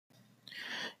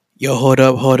Yo, hold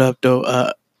up,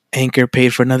 though. Anchor paid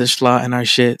for another slot in our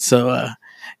shit, so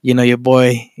your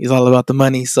boy, he's all about the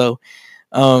money. So,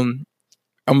 um,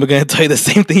 I'm gonna tell you the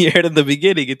same thing you heard in the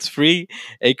beginning. It's free.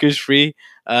 Anchor's free.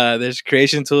 There's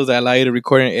creation tools that allow you to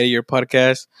record and edit your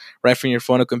podcast right from your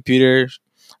phone or computer.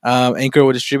 Anchor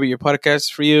will distribute your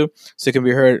podcast for you, so it can be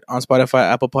heard on Spotify,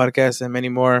 Apple Podcasts, and many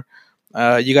more.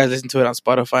 You guys listen to it on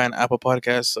Spotify and Apple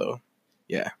Podcasts. So,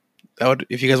 yeah,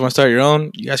 if you guys want to start your own,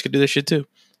 you guys could do this shit too.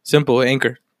 Simple,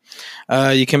 Anchor.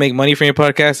 You can make money from your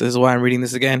podcast. This is why I'm reading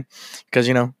this again, because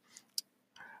we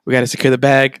got to secure the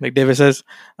bag, like David says.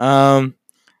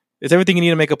 It's everything you need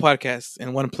to make a podcast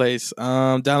in one place.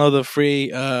 Download the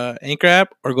free Anchor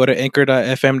app or go to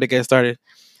anchor.fm to get started.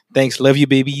 Thanks. Love you,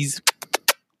 babies.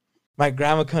 My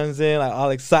grandma comes in like all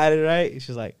excited, right?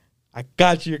 She's like, I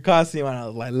got you your costume. And I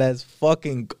was like, let's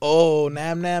fucking go.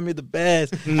 Nam Nam, you're the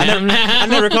best. I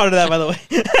never called her that, by the way.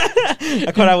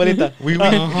 I called her Abuelita. You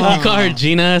call her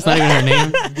Gina. It's not even her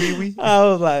name. I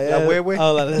was like,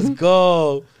 let's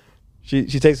go. She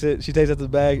takes it out the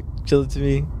bag, chills it to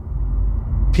me.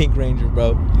 Pink Ranger,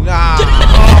 bro. Nah.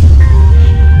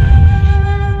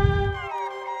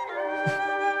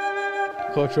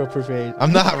 Cultural appropriation.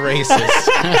 I'm not racist.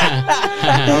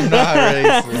 I'm not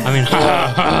racist. I mean,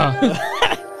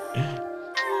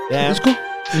 Damn. It's cool.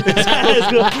 It's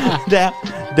cool.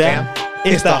 Damn.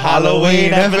 It's the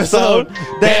Halloween episode.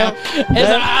 Damn. it's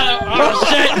a oh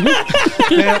shit.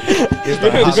 Damn. It's the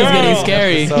This is getting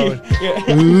scary.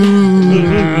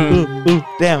 Ooh.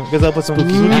 Damn. Because I'll put some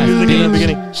spooky music in the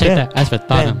beginning. Shake that ass for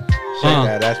thottum. Shake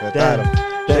that ass with bottom.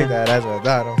 Shake that ass with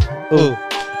bottom. Ooh.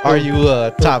 Are you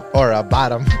a top or a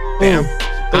bottom? Damn.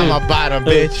 I'm a bottom,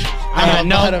 bitch. I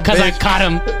know, because I caught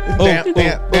him.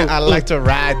 Damn. I like to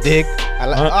ride dick. I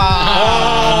like.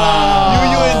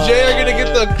 You and Jay are gonna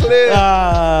get the clip.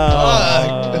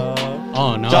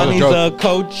 Oh no. Johnny's a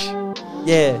coach.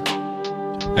 Yeah.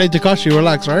 Hey, Takashi,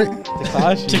 relax, right?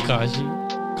 Takashi.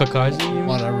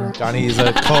 Whatever. Johnny is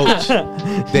a coach.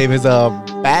 Dave is a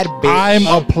bad bitch. I'm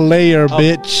a player,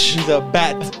 bitch. He's a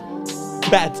bat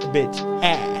bitch.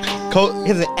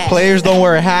 Players don't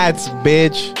wear hats,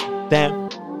 bitch. Damn.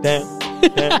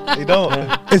 They don't.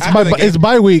 It's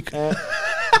bye week. I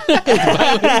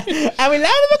mean,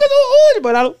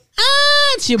 but I don't.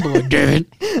 It's your boy, David.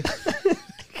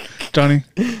 Johnny,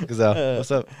 what's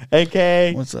up?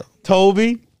 AK. what's up?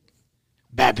 Toby.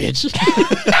 Bad bitch.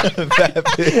 Bad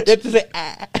bitch. You have to say,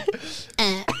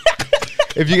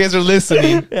 If you guys are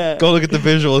listening, Yeah. go look at the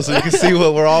visuals so you can see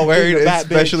what we're all wearing, Bat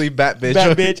bitch. especially Bat Bitch.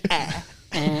 Bad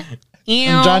bitch.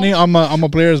 And Johnny, I'm a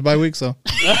player. It's bye week, so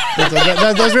that's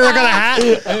really I got a hat.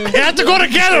 It had to go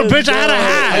together, bitch. I had a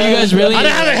hat. Are you guys really? I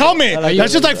didn't have a helmet.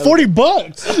 That's just like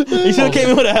 $40. You should have came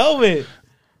in with a helmet.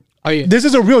 Are you? This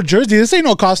is a real jersey. This ain't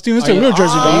no costume. It's a real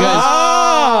jersey.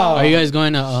 Are you guys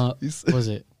going to? What was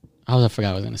it? I forgot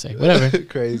what I was gonna say. Whatever.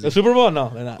 Crazy. The Super Bowl? No,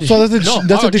 they're not. So that's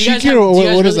a dashiki or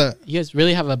what is that? You guys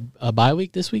really have a bye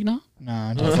week this week now?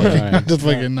 Nah, just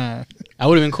fucking nah. I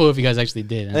would have been cool if you guys actually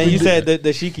did. And then you said the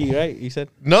shiki, right? You said.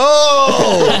 No,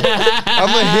 I'm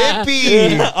a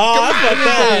hippie.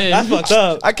 That's fucked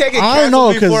up. I can't get I don't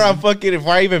know, canceled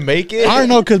before I even make it. I don't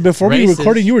know, because before we Racist.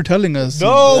 recorded, you were telling us.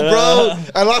 No, bro.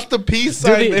 I lost the peace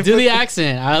sign. Do the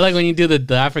accent. I like when you do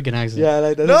the African accent. Yeah,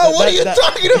 like that. No, what are you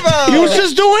talking about? He was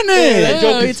just doing it. that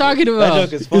joke what are you is- talking That about?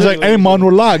 joke is He funny. was like, "Hey, man,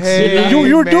 relax. Hey, you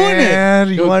were doing it." man,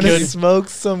 you want to Good. smoke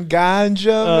some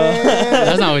ganja, man?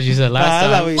 That's not what you said last That's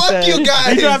not time. what you Fuck said. you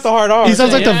guys. He dropped the hard R. He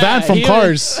sounds like the Yeah, van from he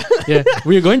Cars. Yeah,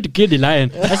 we are going to kill the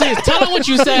lion. I say, tell him what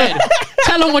you said.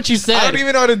 Tell him what you said. I don't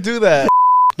even know how to do that.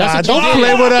 That's what don't you did.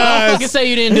 play with Don't us. fucking say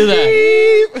you didn't do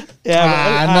that. Yeah,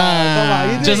 nah.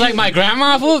 come on. Just like my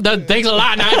grandma, fool. Thanks a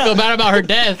lot. Now I feel bad about her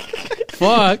death.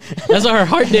 Fuck. That's what her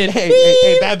heart did.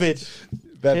 Hey, bad bitch.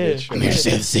 Bad Yeah. bitch. I'm here to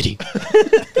save the city.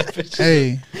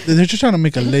 Hey, they're just trying to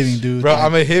make a living, dude. Bro,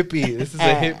 I'm a hippie. This is a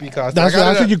hippie costume.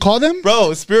 That's what you call them?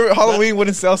 Bro, Spirit Halloween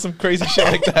wouldn't sell some crazy shit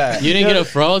like that. You didn't get a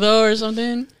fro though or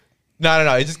something?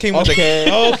 No. It just came with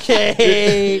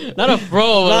Okay. Not a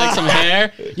fro, but like some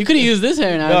hair. You could have used this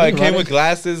hair now. No, it You came bought with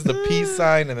glasses, the peace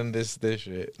sign, and then this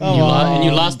shit. And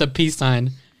you lost the peace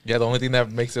sign. Yeah, the only thing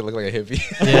that makes it look like a hippie.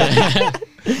 Yeah.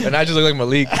 And I just look like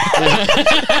Malik.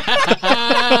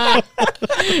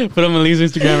 Put on Malik's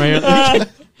Instagram right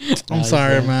here. I'm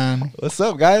sorry, man. What's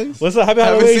up, guys? What's up? Happy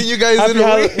Haven't Halloween. seen you guys Happy in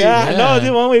a week. Yeah, I know. Yeah.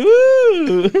 Dude, 1 week.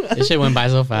 Woo. This shit went by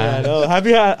so Yeah, I fast. know.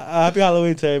 Happy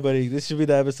Halloween to everybody. This should be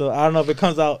the episode. I don't know if it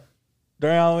comes out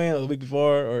during Halloween or the week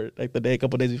before or like the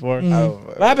couple days before.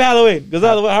 But happy Halloween. Because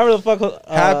however the fuck.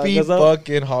 Happy goes up.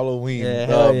 fucking Halloween. Yeah,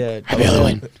 hell yeah. Happy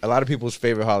Halloween. A lot of people's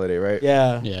favorite holiday, right?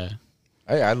 Yeah. Yeah.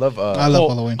 I love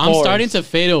Halloween. I'm starting to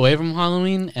fade away from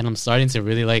Halloween, and I'm starting to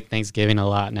really like Thanksgiving a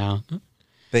lot now.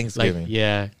 Thanksgiving. Like,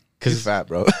 yeah. He's Cause fat,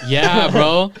 bro. yeah,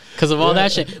 bro, because of all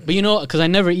that shit. But you know, because I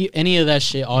never eat any of that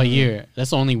shit all year.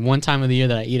 That's only one time of the year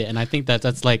that I eat it, and I think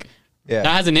that's like that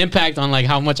has an impact on like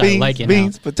how much I like it.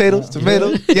 Beans, potatoes,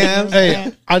 tomatoes, yams.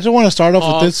 Hey, I just want to start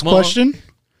off with this question.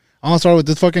 I want to start with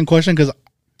this fucking question because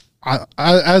I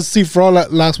as C Fro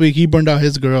last week, he burned out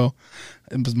his girl.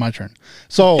 It was my turn.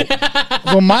 So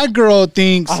my girl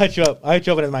thinks I'll hit you up when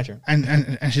it's my turn.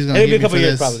 And she's gonna It'll be hit a couple me for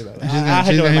years this. probably.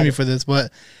 She's gonna hit me for this.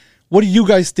 But what do you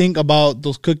guys think about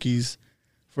those cookies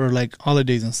for like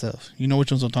holidays and stuff? You know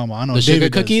which ones I'm talking about. I know The David sugar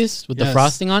does. cookies with the Yes.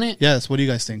 frosting on it. Yes. What do you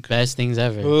guys think? Best things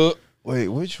ever. Wait,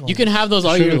 which one? You can have those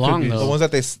all Sugar year long cookies. the though. ones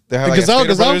that they have The like Gazelle, Stater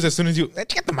Gazelle? Brothers as soon as you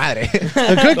get the madre.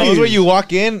 The cookies. Those where you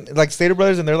walk in like Stater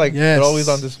Brothers and they're like Yes. they're always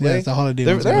on display. Yeah, it's the holiday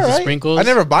They're ones. all With the right. sprinkles. I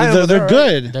never buy them. They're, but they're all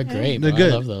good. They're great. They're Bro.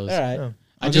 good. I love those. All right.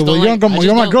 I Okay, just well, don't you're like. on, I you're just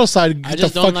on my don't- girl's side. I Get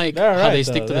just the don't fuck. like They're how alright, they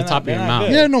stick though. to They're the top of not- your they're not mouth.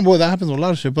 good. Yeah, no, well, that happens with a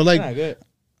lot of shit. But like, Not good.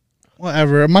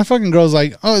 whatever. My fucking girl's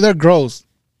like, oh, they're gross.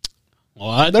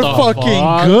 What They're the fucking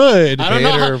fuck? good. I don't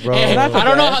know. Hater, How, bro. hey, They're not the I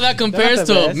don't know best. how that They're compares not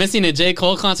the to best. missing a J.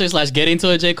 Cole concert / getting to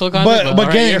a J. Cole concert. But all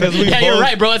again, right, because we you're both-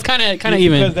 right, bro. It's kind of Because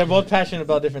even. they're both passionate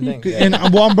about different things. And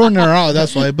well, I'm burning her out.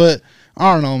 That's why. But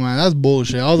I don't know, man. That's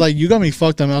bullshit. I was like, you got me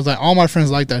fucked up. I was like, all my friends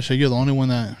like that shit. You're the only one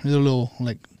that is a little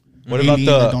like. What about hating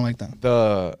the- that don't like that?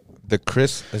 the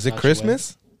Is it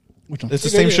Christmas? Which one? It's the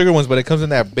same sugar ones, but it comes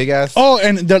in that big ass. Oh,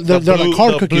 and they're blue- like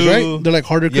hard the cookies, blue- right? They're like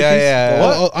harder cookies. Yeah.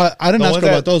 Oh, I didn't The ask ones her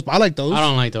about that- those, but I like those. I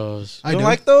don't like those. I you don't do.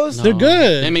 like those? No. They're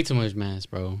good. They make too much mess,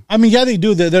 bro. I mean, yeah, they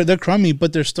do. They're crummy,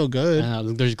 but they're still good.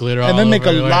 There's glitter And all they make over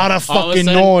a everywhere. lot of All a fucking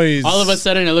sudden- noise. All of a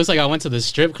sudden, it looks like I went to the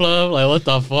strip club. Like, what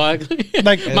the fuck?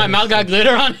 Like- my mouth got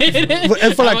glitter on it.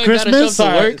 And for, like, I gotta Christmas? show up to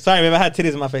Sorry, work. sorry, babe. I had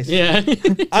titties in my face. Yeah.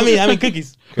 I mean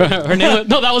cookies. her name was,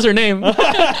 no, that was her name.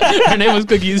 Her name was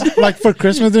Cookies. Like for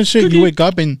Christmas and shit, you wake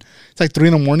up and it's like 3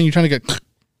 a.m. You're trying to get.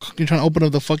 You're trying to open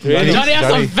up the fucking. Really? Johnny has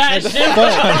some fat shit.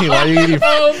 Honey, why are you eating?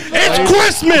 Bro. It's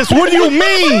Christmas. What do you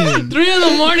mean? 3 in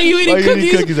the morning, you Why eating you eating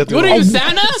cookies? cookies at What 3? are you,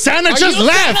 Santa? Santa Are just you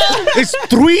left. Santa? It's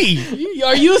 3.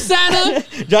 Are you Santa?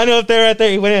 Johnny up there, right there.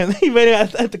 He went in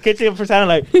at the kitchen for Santa,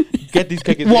 like, get these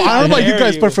cookies. Well, I don't know about you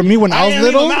guys, but for me, when I was ain't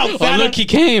leave little, them out, Oh, Santa. look, he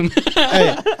came.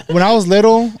 hey, when I was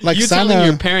little, like You telling your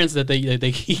Santa, parents that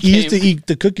he he used to came. eat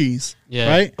the cookies. Yeah.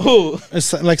 Right? Who?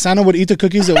 It's like Santa would eat the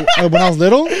cookies when I was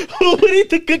little. Who would eat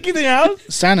the cookies in your house?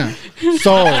 Santa.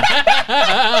 So,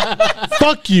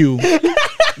 fuck you.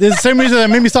 There's the same reason that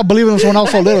made me stop believing this when I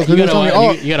was so little. Because You they gotta, told me,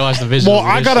 watch, oh, you gotta watch the visuals. well, of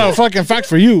I this got a shit. fucking fact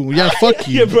for you. Yeah, fuck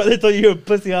Your you. brother told you you're a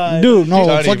pussy eye. Dude, no,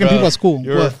 Johnny, fucking bro, people at school.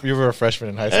 You were a freshman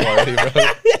in high school already,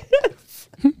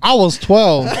 bro. I was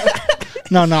 12.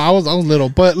 No, I was little.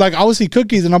 But like, I would see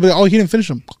cookies and I'll be like, oh, he didn't finish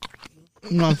them.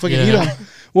 No, I fucking eat them.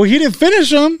 Well, he didn't finish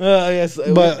them. Yes,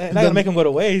 But but not the- gonna make him go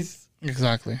to waste.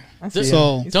 Exactly. See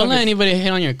So- ya. He's Don't let fucking- anybody hate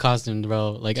on your costume,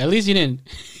 bro. Like at least you didn't.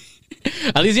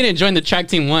 At least you didn't join the track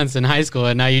team once in high school,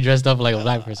 and now you dressed up like a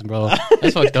black person, bro.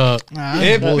 That's fucked up. Nah, Hippie.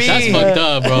 that's bullshit. That's fucked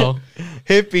up, bro.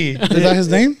 Hippie. Is that his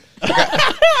name?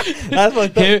 That's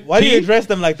fucked up. Why do you dress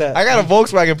them like that? I got a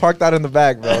Volkswagen parked out in the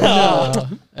back, bro.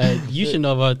 You should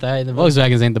know about that. The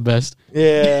Volkswagens ain't the best.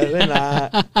 Yeah, they're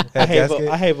not. I hate gasket?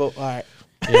 I hate All right.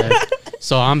 Yeah.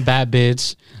 So I'm bad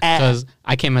bitch because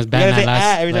I came as You gotta Batman say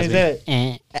last. every time you last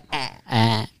say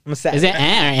week. I'm a sad. Is it or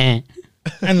eh?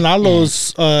 And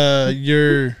Lalo's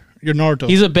your Naruto.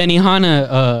 He's a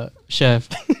Benihana chef.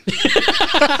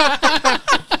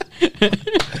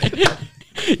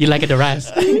 You like it the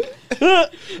rice?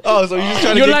 Oh, so you're just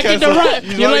trying to You get like it canceled. the rice?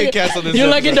 You You like like get canceled this You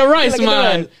like it the rice, like it the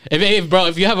man? rice. If bro,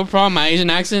 if you have a problem with my Asian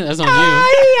accent, that's on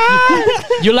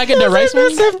you. You like it the rice, man?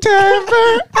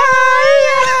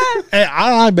 Hey, I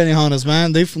don't like Benihanas,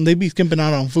 man. They be skimping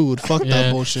out on food. Fuck Yeah.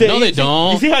 that bullshit. No, they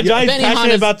don't. You see how Johnny's Benihana's-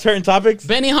 passionate about certain topics?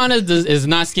 Benihana is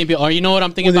not skimpy. Or you know what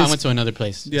I'm thinking Well, about? I they- went to another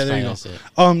place. Yeah, It's there fine, you that's it.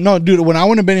 go. No, dude, when I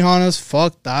went to Benihana's,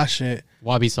 fuck that shit.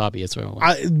 Wabi sabi, it's where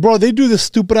I went. Bro, they do this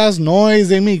stupid ass noise.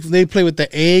 They play with the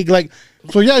egg, like.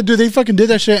 So yeah, dude, they fucking did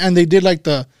that shit, and they did like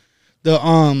they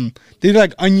did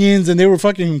like onions, and they were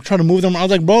fucking trying to move them. I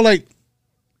was like, bro, like,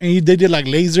 and they did like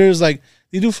lasers, like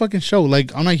they do fucking show.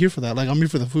 Like, I'm not here for that. Like, I'm here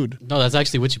for the food. No, that's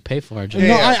actually what you pay for, Joe. No,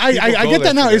 Yeah, I people go get there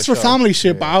that now. for It's for that show. family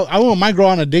shit, but I want my girl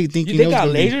on a date thinking They it was got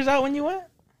gonna be- lasers out when you went?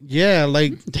 Yeah,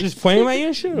 like Just pointing at you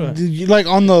and shit? Or? like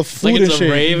on the food it's and a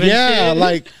shit. rave and Yeah, shit?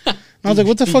 like And I was like,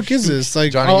 what the fuck is this?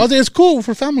 Like, Johnny, I think it's cool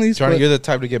for families. Johnny, but- you're the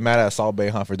type to get mad at Salt Bay,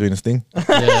 huh, for doing this thing.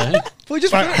 Yeah.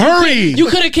 hurry! You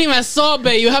could have came at Salt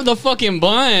Bay. You have the fucking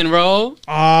bun, bro.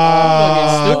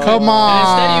 Ah, come And on.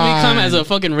 instead you become as a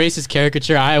fucking racist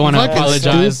caricature. I want to Fucking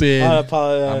apologize stupid. I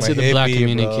apologize. to I'm a the black hippie,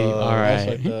 community. bro. All That's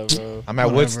right. fucked up, bro. I'm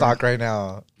at Woodstock right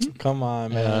now. Come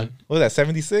on, man. What was that,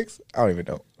 76? I don't even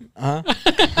know.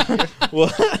 Well,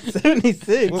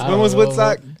 76. When was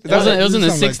Woodstock? Is It was in the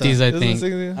Something like 60s, that. I It was in think. the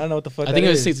 60s? I don't know what the fuck I think that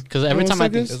it was is. 60 because every What time I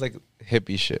was think. that? It's like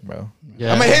hippie shit, bro.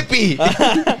 Yeah. I'm a hippie.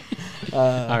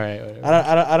 All right.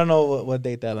 Whatever. I don't know what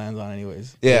date that lands on,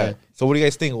 anyways. Yeah. Yeah. So what do you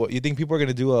guys think? What you think people are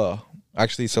gonna do?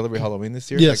 Actually celebrate Halloween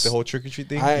this year? Yes. Like the whole trick or treat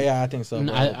thing? I think so.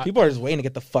 No, Bro. I- People are just waiting to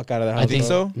get the fuck out of their house. I think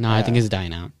so? No, I think it's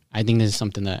dying out. I think this is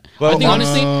something that. Well, I think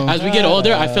honestly, no. as we get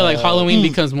older, I feel like Halloween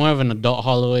becomes more of an adult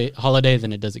holiday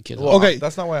than it does a kid's. Well, holiday. Okay.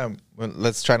 That's not why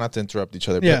let's try not to interrupt each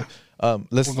other. Yeah. But,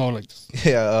 let's. We're going like this.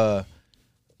 Yeah.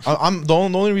 I'm the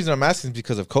only reason I'm asking is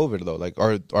because of COVID though. Like,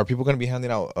 are people gonna be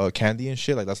handing out candy and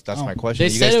shit? Like, that's my question.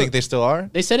 They You guys said think they still are?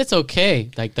 They said it's okay.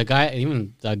 Like the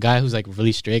guy who's like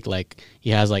really strict, like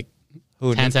he has like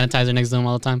Who? hand sanitizer next to him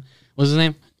all the time. What's his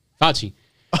name? Fauci.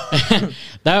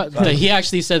 He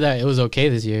actually said that it was okay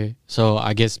this year. So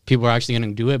I guess people are actually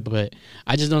gonna do it, but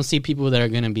I just don't see people that are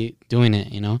gonna be doing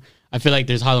it. You know, I feel like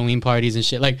there's Halloween parties and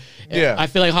shit. Like, Yeah. I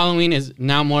feel like Halloween is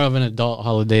now more of an adult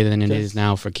holiday than it Just- is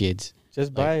now for kids.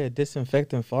 Just buy a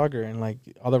disinfectant fogger and like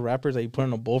all the wrappers that you put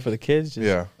in a bowl for the kids. Just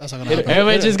Yeah. That's not gonna Hit it. happen.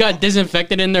 Everybody just got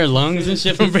disinfected in their lungs and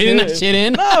shit from breathing that shit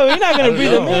in. No, you're not gonna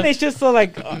breathe them know. in. It's just so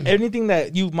like anything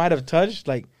that you might have touched,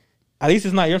 like at least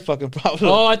it's not your fucking problem.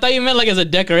 Oh, I thought you meant like as a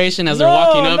decoration as they're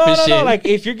walking up and shit. No. Like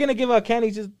if you're gonna give out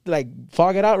candy, just like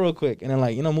fog it out real quick and then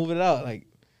like move it out. Like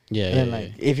yeah, and then yeah,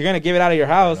 like if you're gonna give it out of your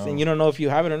house know. and you don't know if you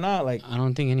have it or not, like I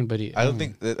don't think anybody. I don't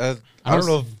think that. I don't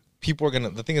know if people are gonna.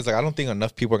 The thing is, like, I don't think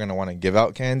enough people are gonna want to give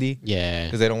out candy Yeah,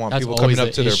 because they don't want That's people always coming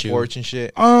up the to issue. their porch and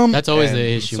shit. That's always And the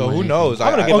issue. So man. who knows?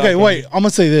 I'm gonna give Okay, out wait. candy. I'm gonna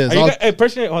say this. Are you I'll- guys,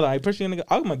 personally, hold on.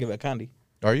 I'm gonna give out candy.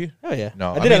 Are you? Oh yeah,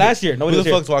 No, I did it last year. Nobody Who was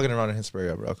the here. fuck's walking around in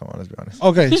Hesperia, bro? Come on, let's be honest.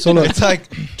 Okay, so look, It's like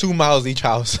 2 miles each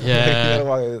house. Yeah. You gotta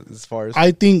walk as far as.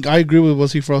 I think I agree with what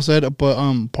C4 said, but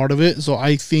part of it. So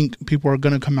I think people are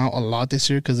gonna come out a lot this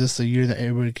year because it's the year that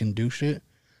everybody can do shit.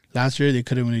 Last year they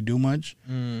couldn't really do much.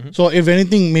 So if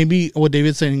anything, maybe what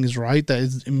David's saying is right. That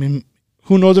is, I mean,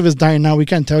 who knows if it's dying now? We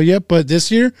can't tell yet. But this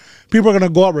year, people are gonna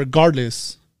go out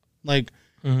regardless. Like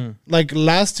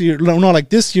last year, no, like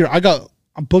this year, I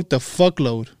booked a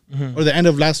fuckload, or the end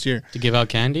of last year. to give out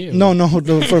candy. Or? No, for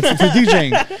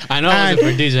DJing. I know And it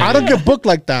was for DJ. I don't get booked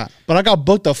like that, but I got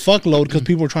booked a fuckload because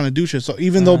people were trying to do shit. So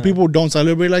even though people don't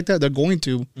celebrate like that, they're going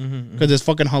to because it's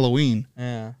fucking Halloween,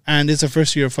 Yeah. and it's the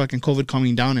first year of fucking COVID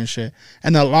coming down and shit.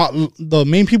 And the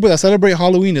main people that celebrate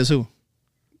Halloween is who?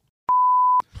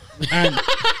 and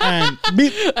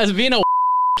as being a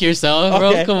yourself, bro.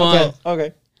 Okay, Come okay, on.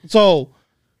 Okay. so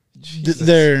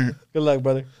they're Good luck,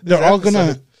 brother. all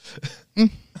gonna.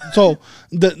 So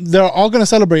they're all gonna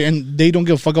celebrate, and they don't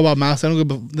give a fuck about masks. They're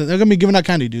gonna be giving out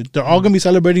candy, dude. They're all gonna be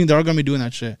celebrating. They're all gonna be doing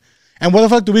that shit. And where the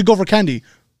fuck do we go for candy?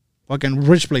 Fucking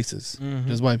rich places,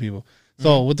 just white people.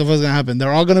 So what the fuck's gonna happen?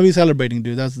 They're all gonna be celebrating,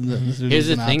 dude. That's Here's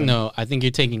the thing, though. I think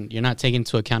you're not taking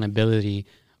into accountability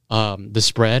the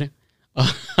spread.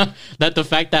 That the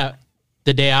fact that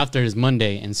the day after is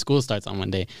Monday and school starts on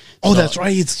Monday. Oh, So- that's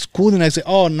right. It's school the next day.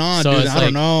 Oh, nah, So dude. it's I like,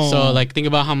 don't know. So like, think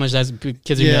about how much kids are gonna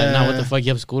be like, nah, what the fuck? You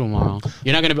have school tomorrow.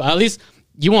 You're not gonna be, at least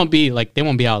you won't be like, they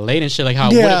won't be out late and shit like how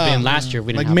it would have been last year if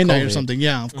we didn't like have midnight COVID. or something.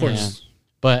 Yeah, of course.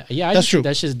 But yeah, I That's just true. think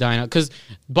that shit's dying out. Because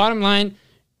bottom line,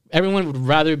 everyone would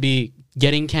rather be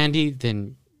getting candy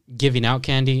than giving out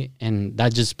candy, and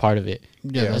that's just part of it.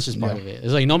 Yeah, That's just part of it.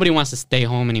 It's like nobody wants to stay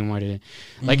home anymore today.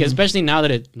 Like especially now that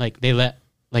it like they let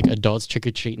like adults trick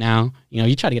or treat now. You know,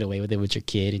 you try to get away with it with your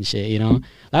kid and shit. You know,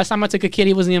 last time I took a kid,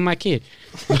 he wasn't even my kid.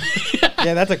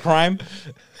 Yeah, that's a crime.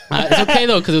 It's okay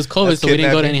though because it was COVID, That's so we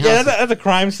didn't go to any Yeah, house. that's a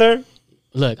crime, sir.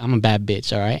 Look, I'm a bad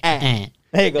bitch. All right.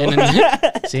 There you go. And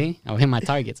then, see, I'll hit my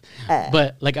targets.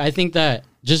 But like, I think that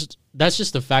that's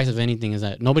just the fact of anything is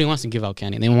that nobody wants to give out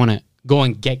candy. They want to go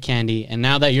and get candy. And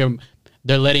now that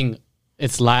they're letting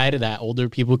it slide that older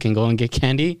people can go and get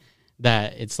candy,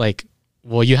 that it's like,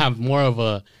 well, you have more of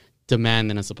a demand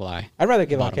than a supply. I'd rather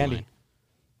give out Bottom candy.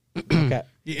 line. Okay. And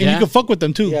Yeah. you can fuck with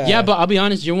them too. Yeah. Yeah, but I'll be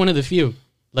honest, you're one of the few.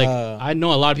 Like, Uh, I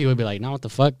know a lot of people would be like, "Nah, what the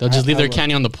fuck?" They'll just leave their will.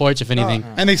 candy on the porch, if anything.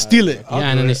 And they steal it. Yeah,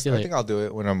 and then they steal I it. think I'll do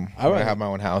it when I Alright. have my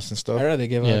own house and stuff. I'd rather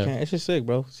give Yeah. out candy. It's just sick,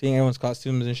 bro. Seeing everyone's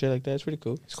costumes and shit like that, it's pretty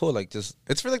cool. It's cool. Like just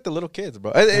it's for like the little kids,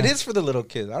 bro. It is for the little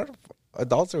kids. I don't.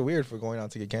 adults are weird for going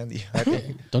out to get candy. I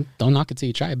think. Don't knock it till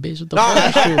you try it, bitch. What the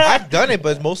No, fuck? I've done it,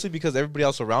 but it's mostly because everybody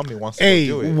else around me wants to Hey,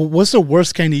 do it. what's the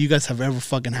worst candy you guys have ever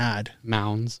fucking had?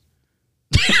 Mounds.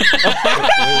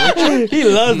 He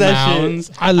loves that shit.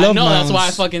 Mounds. I love know, that's Mounds. why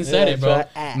I fucking said Yeah, it, bro.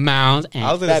 so, Mounds. And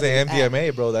I was gonna say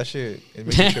MDMA, bro. That shit, it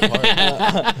makes you trip hard.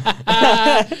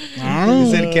 I don't You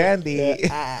know. said candy.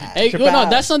 Hey, Trip well, no, out.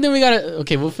 that's something we gotta.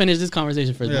 Okay, we'll finish this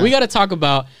conversation first. Yeah. We gotta talk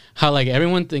about how like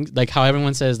everyone thinks, like how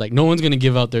everyone says, like no one's gonna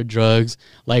give out their drugs.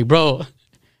 Like, bro,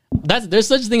 there's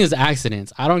such thing as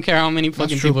accidents. I don't care how many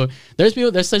fucking true. people.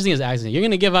 There's such thing as accident. You're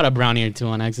gonna give out a brownie or two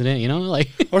on accident, you know, like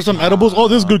Or some edibles. Oh,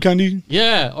 this is good candy.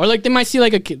 yeah, or like they might see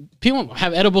like people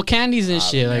have edible candies and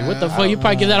shit. Like what the fuck? You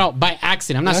probably give that out by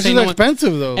accident. I'm not That's saying just no one,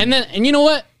 expensive though. and you know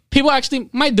what? People actually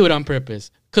might do it on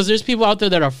purpose. Cause there's people out there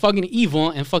that are fucking evil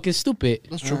and fucking stupid.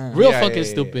 That's true. Real Yeah, fucking yeah,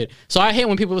 stupid. So I hate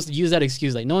when people use that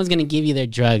excuse, like no one's gonna give you their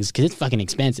drugs because it's fucking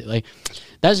expensive. Like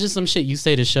that's just some shit you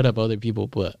say to shut up other people.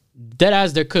 But dead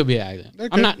ass, there could be an accident.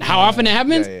 I'm not how often it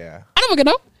happens. Yeah. I don't fucking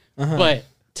know. But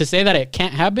to say that it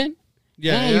can't happen,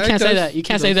 yeah, you it can't say does. that. You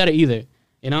can't It say does. that either.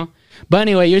 You know. But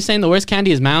anyway, you're saying the worst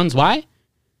candy is Mounds. Why?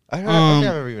 I think I've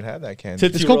never even had that candy.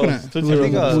 Tootsie It's Rolls. coconut. Tootsie I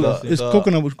think Rolls. It's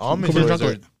coconut with almond coconut joys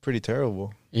are chocolate. pretty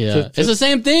terrible. Yeah, it's the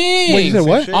same thing. Wait, you said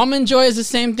what? shit? Almond Joy is the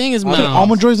same thing as Mounds.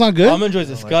 Almond Joy's not good. Almond Joy is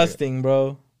disgusting,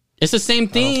 bro. It's the same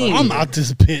thing. I'm out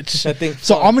this bitch. That thing.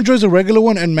 So fuck. Almond Joy's a regular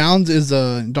one, and Mounds is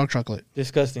dark chocolate.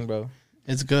 disgusting, bro.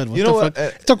 It's good. What You the know what?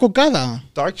 fuck? It's a cocada.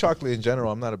 Dark chocolate in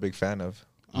general, I'm not a big fan of.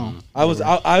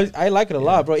 I like it a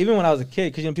lot, bro. Even when I was a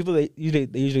kid, because people they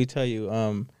usually tell you,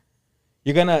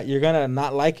 you're gonna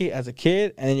not like it as a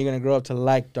kid, and then you're gonna grow up to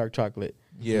like dark chocolate.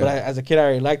 Yeah. But as a kid, I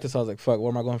already liked it, so I was like, "Fuck,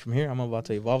 where am I going from here? I'm about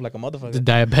to evolve like a The motherfucker."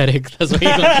 diabetic. That's what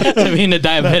you're going to be. The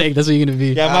diabetic. That's what you're going to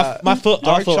be. Yeah, my foot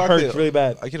dark also chocolate- hurts really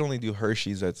bad. I can only do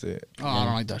Hershey's. That's it. Oh, I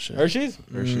don't like that shit. Hershey's.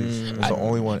 Hershey's. That's the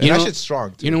only one. You And that know- shit's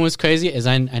strong too. You know what's crazy is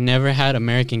I never had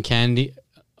American candy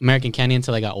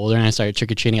until I got older and I started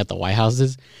trick or treating at the White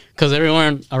Houses because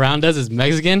everyone around us is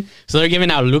Mexican, so they're giving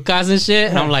out Lucas and shit.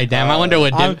 And I'm like, damn, I wonder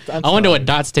what I'm I wonder what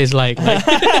dots taste like. Like,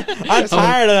 I'm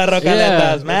tired of that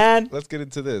rocaletas, man. Let's get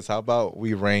into this. How about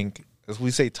we rank, as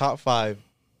we say, top 5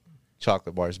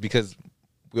 chocolate bars? Because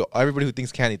everybody who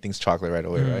thinks candy thinks chocolate right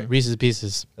away, right? Reese's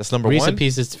Pieces. That's number Reese's 1.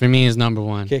 Pieces for me is number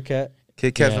 1. Kit Kat.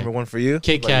 Kit Kat's Yeah. number 1 for you.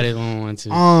 Kit Kat is 1 too.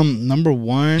 Number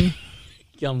one.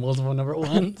 You got multiple number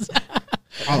 1s.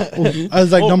 I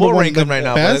was like number we'll one. rank them right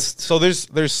now. But Best. so there's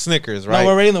Snickers, No, right?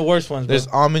 we're rating the worst ones. Bro. There's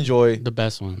Almond Joy. The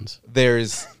best ones.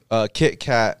 There's Kit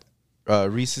Kat,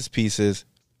 Reese's Pieces,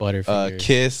 Butterfingers.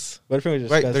 Kiss. Butterfingers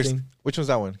Right? disgusting. There's which one's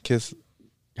that one? Kiss.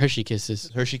 Hershey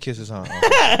Kisses. Hershey Kisses, huh?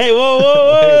 Hey, whoa,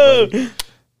 whoa,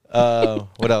 whoa!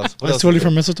 What else? What That's else? totally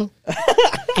from Mistletoe.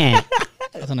 Eh,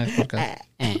 That's a nice podcast.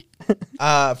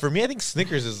 eh. For me, I think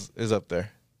Snickers is up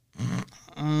there.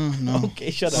 No. Okay,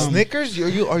 shut up. Snickers?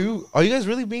 Are you guys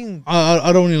really being?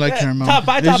 I don't really like caramel. top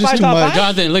five, It's top just five, too top much. five.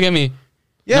 Jonathan, look at me.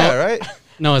 Yeah, No. right.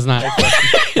 No, it's not.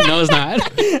 No, it's not.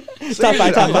 Top five,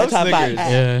 I top love five, top five.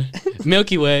 Snickers. Yeah.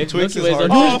 Milky Way. Twix Milky is Way's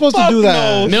hard. up You're there. supposed to fuck do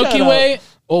that. no. Milky Shut Way.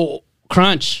 Oh,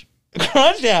 Crunch.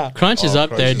 Crunch, yeah. Crunch is Oh, up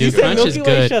Crunch there, is dude. good. Crunch is Milky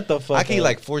Way, good. shut the fuck I can eat up.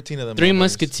 like 14 of them. Three motherfuckers.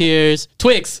 Musketeers.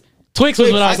 Twix. Twix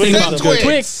was what I was Twix. thinking I about. said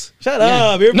Twix. Shut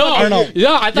up. You're No, fucking- know.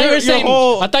 yeah, I thought you were Your saying.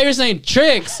 whole- I thought you were saying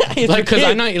tricks, It's like because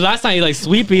I a know last time you like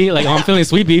sweepy, like oh, I'm feeling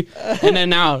sweepy, and then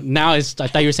now it's. I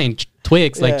thought you were saying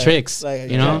Twix, like Yeah, tricks,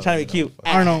 like, you know. trying to be cute.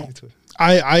 I don't know.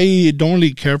 I don't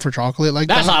really care for chocolate like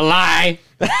That's that. a lie.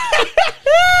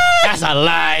 That's a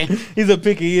lie. He's a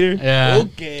picky eater. Yeah.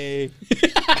 Okay.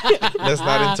 Let's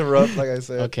not interrupt. Like I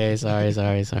said. Okay,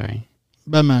 sorry.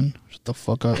 Batman, shut the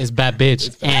fuck up. It's bad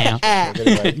bitch. Eh. Get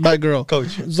it right. Bad girl. Coach.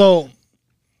 So,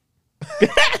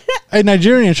 hey,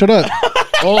 Nigerian, shut up.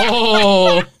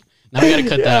 Oh, now we gotta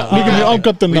cut that out. Look at me, I'm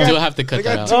Captain We do now. have to They cut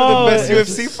got that two out. of the best Oh,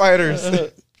 UFC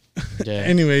fighters. Yeah.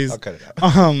 Anyways, I'll cut it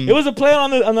out. It was a play on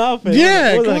the outfit.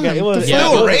 Yeah, it wasn't come like on. it was. Yeah,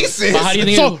 Still but- racist. But how do you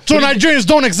think? so Nigerians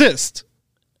don't exist.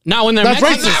 Not when they're That's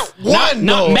Mexican. racist. One,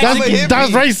 Not no. Mexican.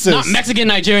 That's Not racist. Mexican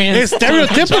Nigerians. It's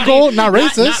stereotypical, Johnny, not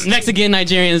racist. Not Mexican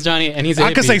Nigerians, Johnny, and he's a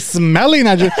I could hippie. say smelly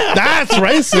Nigerian. That's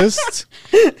racist.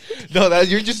 No,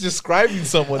 you're just describing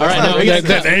someone. All That's right, not no, we gotta racist.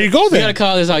 cut- There you go We then. gotta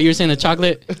call this out. You were saying the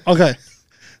chocolate. Okay.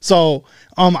 So,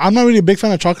 I'm not really a big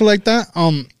fan of chocolate like that.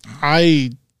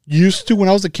 I used to when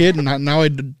I was a kid, and now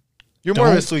You're more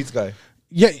of a Don't. sweets guy.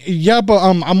 yeah, but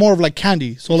I'm more of like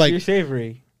candy. So You're like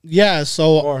savory. yeah,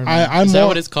 so Or- I'm Is that more.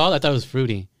 what it's called? I thought it was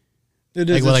fruity. It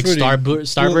Like is with like it's fruity.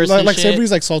 Starburst like, and like shit.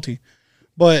 savory's like salty,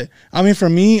 but I mean for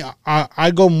me,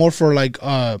 I go more for like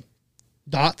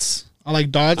dots. I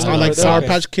like Dots. I I like like Sour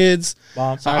Dots. Patch Kids.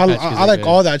 Bomb. Sour I Patch Kids I are like good.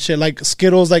 all that shit, like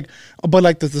Skittles, like, but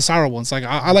like the sour ones. Like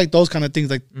I like those kind of things.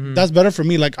 Like that's better for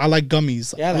me. Like I like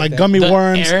gummies, Yeah, I like like that. gummy The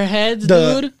worms. Airheads,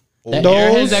 the- dude. The those-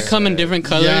 Airheads that come in different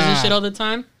colors and Yeah. shit all the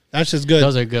time. That's just good.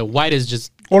 Those are good. White is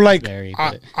just Or like very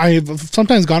I, good. I've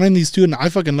sometimes gone in these too, and I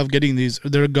fucking love getting these.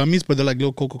 They're gummies, but they're like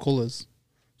little Coca Colas.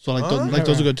 So like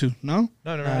those are good too. No, No,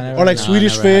 Nah, no. never or like No, I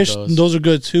Swedish never had fish. those. Those are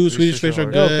good too. Swedish fish are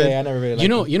are good. Okay, I never really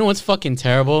liked you know what's fucking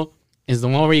terrible is the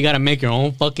one where you got to make your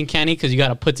own fucking candy because you got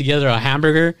to put together a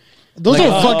hamburger. Those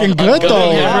Like, are fucking a good gummy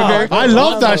though. hamburger. I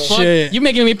love that Fuck, shit. You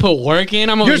making me put work in?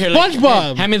 I'm over You're here like, SpongeBob.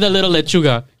 hey, hand me the little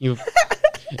lechuga. You.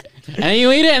 And then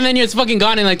you eat it, and then it's fucking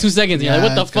gone in like 2 seconds. You're like,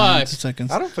 what the it's gone in fuck? 2 seconds.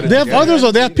 I don't put it They have together. others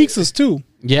though. They have pizzas too.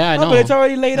 Yeah, I No, know. but it's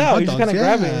already laid out. hot You just kind of dogs,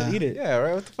 grab it yeah. and eat it. Yeah,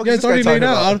 right. What the fuck Yeah, is it's this guy already laid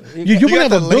talking out. about? You You would got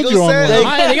have the a build Lego your own set? one.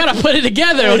 Why? They gotta put it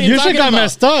together. What are Your you shit talking got about?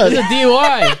 messed up. It's a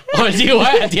DIY or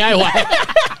DIY.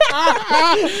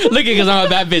 Look at, because I'm a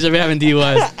bad bitch. I've been having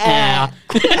DUIs. Yeah.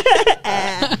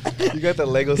 You got the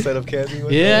Lego set of candy.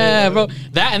 With Yeah, bro.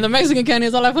 That and the Mexican candy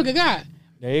is all I fucking got.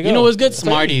 There you go. You know what's good? That's all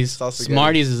you- Smarties. Salsa candy.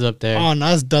 Smarties is up there. Oh,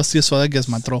 no, it's dusty as fuck. That gets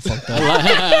my throat fucked up.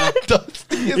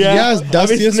 Yeah, it's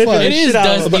dusty I've been as sniffing fuck. that It is shit out.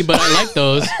 dusty, but I like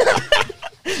those.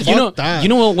 that. You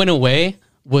know what went away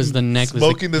was the necklace.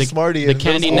 Smoking the Smartie the and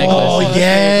candy those- necklace. Oh That's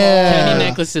yeah. Candy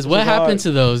necklaces. What hard. happened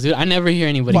to those, dude? I never hear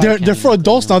anybody. They're get they're candy for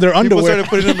adults now. They're People underwear. started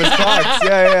putting them as socks.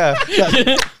 Yeah.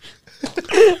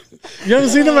 You ever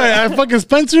seen them at fucking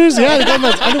Spencer's? Yeah, they got them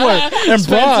as underwear and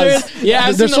bras. Spencer's. Yeah,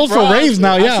 I've they're seen the sold for bras. raves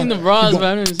now. I've Yeah, seen the bras, but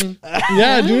I've never seen.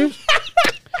 yeah, dude.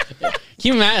 Can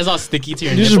you imagine? It's all sticky to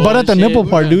your You nipple. just butt at the and shit. nipple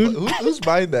part, dude. Who's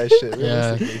buying that shit?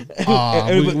 Yeah.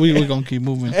 We gonna keep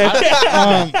moving.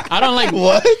 I don't like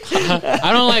What?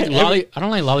 I don't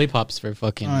like lollipops for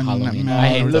fucking Halloween. no, I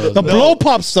hate no. those. The blow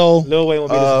pops though. Lil Wayne will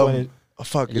be disappointed.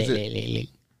 Fuck, is it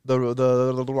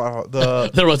The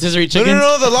the rotisserie no, chickens.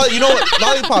 no, you know what?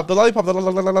 Lollipop, the lollipop,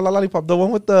 the one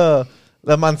with the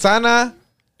manzana.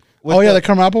 With Oh yeah, the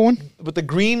caramel apple one. with the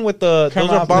green with the those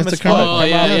Caramel are apple. bomb That's as the caramel fuck. Oh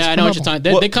yeah, Yeah, it's yeah, I know what you're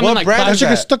pineapple. talking. They come in What like brand That is plastic. shit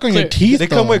gets stuck on your Clear. teeth. They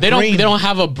come though. with They green. don't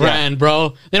have a brand,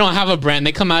 bro. They don't have a brand.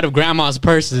 They come out of grandma's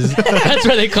purses. That's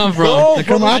where they come from. No, The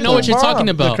bro, caramel I know what you're bomb. talking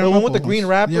about. The one with the green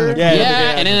wrapper. Yeah.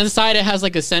 Yeah, and then inside it has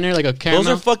like a center, like a caramel.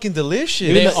 Those are fucking delicious.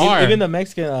 They Even are. even the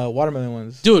Mexican watermelon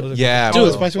ones. Dude, Those are Yeah, Dude,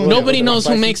 bro. spicy ones? nobody Yeah, knows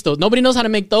who spicy. makes those. Nobody knows how to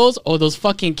make those or those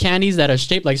fucking candies that are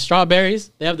shaped like strawberries.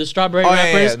 They have the strawberry Oh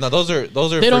wrappers. yeah. No, those are They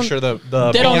for don't- sure the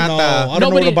they don't- I don't know. I piñata. don't know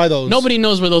where to buy those. Nobody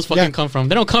knows where those fucking Yeah. come from.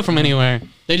 They don't come from anywhere.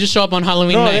 They just show up on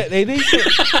Halloween No, night. they They put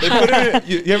it.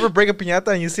 You ever break a piñata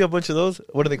and you see a bunch of those?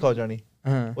 What are they called, Johnny?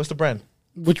 What's the brand?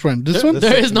 Which one? This one?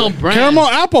 There is no brand. Caramel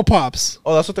apple pops.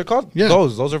 Oh, that's what they're called. Yeah.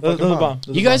 Those are Those fucking are bomb. bomb.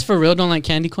 Those You are guys bomb. for real don't like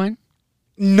candy corn?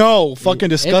 No,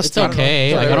 fucking It's disgusting.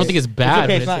 okay. Like I don't think it's It's bad.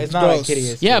 okay. but It's not like gross.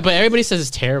 hideous. yeah, but everybody says it's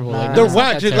terrible. Like, They're it's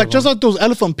not whack. that Like just terrible. like those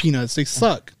elephant peanuts. They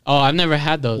suck. Oh, I've never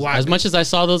had those. Whack. As much as I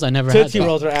saw those, I never had Tootsie them.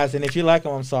 Rolls are ass, and if you like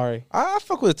them, I'm sorry. I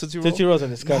fuck with Tootsie Roll. Tootsie Rolls are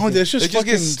No, disgusting. they're just They just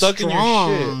fucking get stuck in your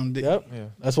strong. shit. Yep, Yeah.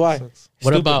 that's why. What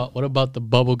Stupid. about the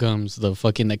bubble gums? The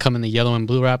fucking that come in the yellow and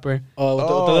blue wrapper. Oh,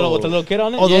 with the little kid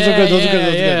on it. Oh, those are good. Those are good.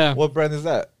 Those are yeah. good. What brand is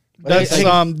that? That's That's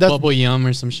that's Bubble Yum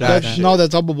or some shit. like that's that. no,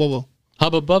 that's Hubba Bubba.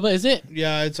 Hubba Bubba, is it?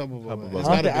 Yeah, it's Hubba Bubba. Hubba It's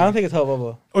Bubba. gotta be. I don't think it's Hubba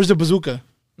Bubba. Or is it Bazooka?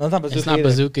 No, it's not bazooka. It's not either.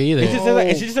 bazooka either. It just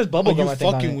says, it just says bubble Oh, gum. you I think,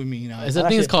 on fucking it. with me now. Is that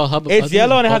thing is called Hubba? I It's think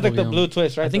yellow and it has Bubble like the Yum. blue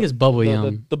twist, right? I think it's Bubble the,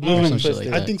 Yum. The blue or and some shit twisted.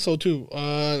 like I that. think so too.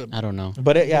 I don't know.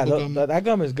 But Bubble gum. that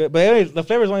gum is good. But anyway, the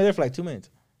flavor is only there for like 2 minutes,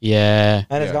 Yeah.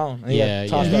 and it's Yeah. gone. And you Yeah, gotta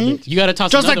toss yeah. that Mhm. bitch. You gotta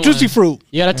toss Just another like Juicy one. Fruit.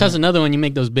 You gotta toss another one. You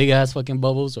make those big ass fucking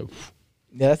bubbles. Or,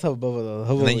 Yeah, that's Hubba Bubba though.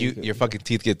 Hubba And then Bubba is good. your fucking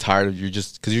teeth get tired of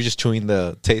because you're just chewing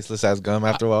the tasteless ass gum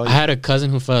after a while. I had a cousin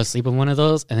who fell asleep with one of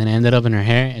those and then ended up in her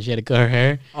hair and she had to cut her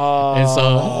hair. And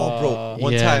so- Oh, bro!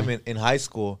 One Yeah. time in high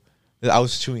school, I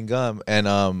was chewing gum, and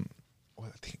I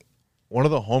think one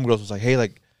of the homegirls was like, "Hey,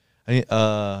 like, let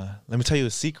me tell you a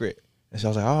secret." And so I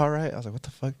was like, "Oh, all right." I was like, "What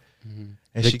the fuck?"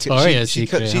 And Victoria's she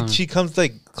Secret, huh? she comes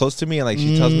like close to me and like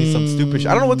she tells me some stupid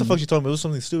shit. I don't know what the fuck she told me. It was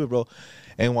something stupid, bro.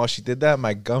 And while she did that,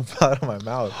 my gum fell out of my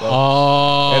mouth, bro.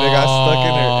 Oh. And it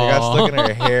got stuck in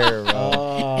her hair, bro.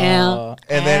 Ow.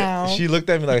 And then she looked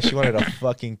at me like she wanted to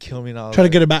fucking kill me. And I was Try to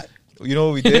like, get it back. You know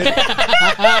what we did? You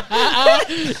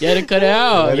had to cut it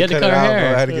out. You had to cut her it out, bro. I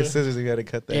hair. had to get scissors. You had to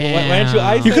cut that. Yeah. Why didn't you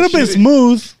ice You it? could have been Shoot it.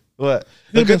 smooth. What?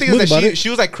 You The good been thing is smooth that about it. she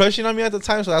was like crushing on me at the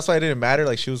time, so that's why it didn't matter.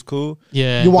 Like she was cool.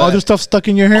 Yeah. You want other stuff stuck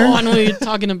in your hair? Oh, I know what you're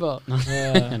talking about. I don't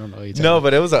know what you're talking No, about.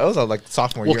 but it was a like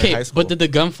sophomore year in Okay, high school. but did the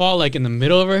gum fall like in the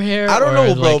middle of her hair? I don't or,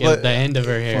 know, bro, like, but at the end of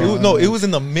her hair. it was in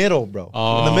the middle, bro.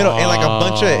 In the middle, and like a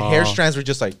bunch of hair strands were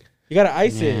just like You gotta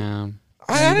ice it. Yeah.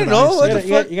 I didn't know. What the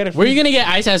fuck? You gotta Where are you gonna get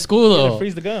ice at school you gotta though?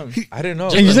 freeze the gum. I didn't know.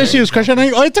 And you said she was crushing on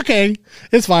you? Oh, it's okay.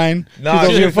 It's fine. No, She's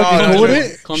over here fucking cool with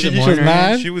it. Come She, to she was Warner.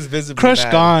 mad. She was visibly Crush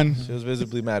mad. gone. She was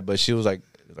visibly mad, but she was like,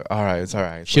 "All right, it's all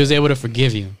right." She was able to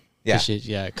forgive you. Yeah.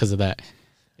 Yeah, because of that.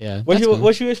 Yeah. What that's you cool.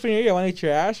 what you wish for your year? Want to eat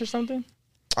your ass or something?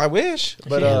 I wish,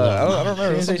 but Yeah, I don't remember. You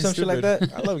It was didn't say something some shit like stupid.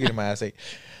 that? I love getting my ass ate.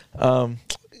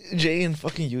 Jay and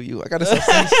fucking you. I gotta say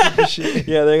some stupid shit.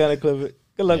 Yeah, they're gonna clip it.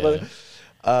 Good luck, Yeah.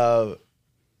 brother.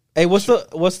 Hey, what's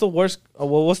the worst?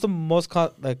 Well, what's the most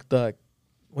like the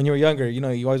when you were younger? You know,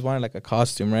 you always wanted like a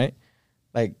costume, right?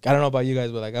 Like I don't know about you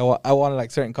guys, but like I wanted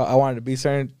like certain. I wanted to be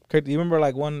certain. Kurt, do you remember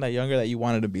like one like younger that you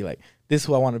wanted to be like this? Is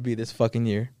who I want to be this fucking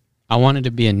year. I wanted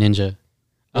to be a ninja.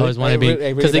 I always wanted to be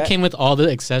Really because that? it came with all the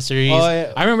accessories. Oh,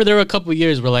 yeah. I remember there were a couple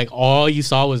years where like all you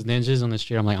saw was ninjas on the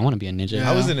street. I'm like, I want to be a ninja.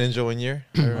 Yeah. I was a ninja one year.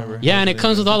 I remember. Yeah, I and was it a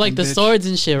comes ninja. with all like the Bitch. swords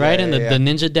and shit, right? Yeah, And yeah, the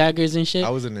ninja daggers and shit. I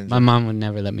was a ninja. My mom would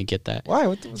never let me get that. Why?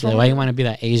 What's She's like, why you want to be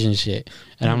that Asian shit?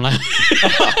 And I'm like,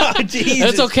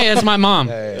 Jesus. it's okay. It's my mom,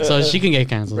 Yeah, yeah. so she can get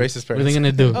canceled. Racist What are they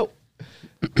gonna do? Oh.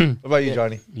 What about you,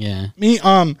 Johnny? Yeah. Me,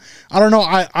 I don't know.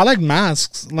 I like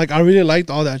masks. Like I really liked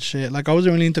all that shit. Like I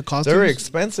wasn't really into costumes. They're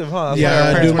expensive, huh? That's why our Yeah,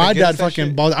 parents dude. My wouldn't get dad us that fucking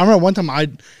shit. bought. I remember one time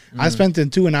I spent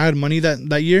it too, and I had money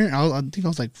that year. I think I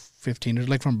was like 15, or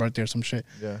like from birthday or some shit.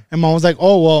 Yeah. And mom was like,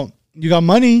 "Oh well, you got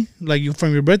money like you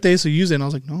from your birthday, so use it." And I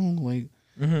was like, "No, like."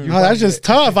 Mm-hmm. No, that's just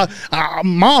tough.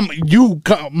 Mom, you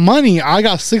got money. I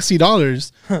got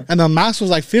 $60, and the mask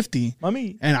was like 50.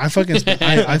 Mommy. And I fucking,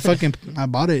 I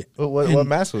bought it. What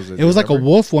mask was it? It was like a Remember?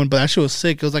 wolf one, but that shit was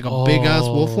sick. It was like a big ass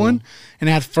wolf Oh. one, and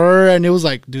it had fur, and it was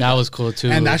like, dude, That was cool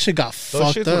too. and that shit got Those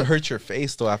fucked shits would up. hurt your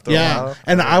face though after a Yeah, while.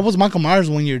 and I was Michael Myers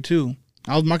one year too.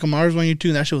 I was Michael Myers one year too,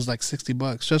 and that shit was like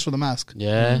 $60 just for the mask.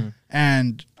 yeah.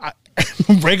 And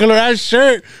regular ass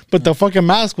shirt, but the fucking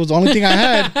mask was the only thing I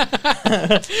had.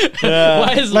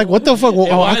 Why is Like, what the fuck? Well,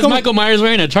 why how is come, Michael Myers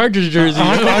wearing a Chargers jersey?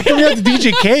 how come you have the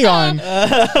DJK on?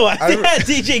 Why is that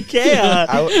DJ K on?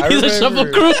 I He's a shovel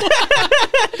crew.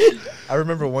 I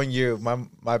remember one year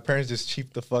my parents just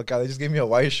cheaped the fuck out. They just gave me a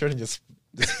white shirt and just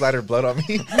splattered blood on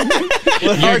me.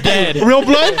 You're dead. Real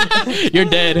blood? You're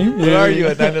dead. What are you,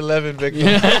 a 9/11 victim?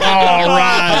 All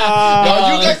right.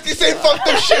 No, you guys can say fucked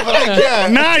up shit, but I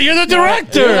can't. Nah, you're the You're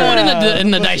director. the one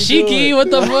in the daishiki. What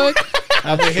the fuck?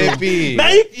 I'm a hippie. Now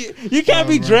you can't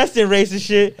be dressed in racist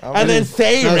shit and then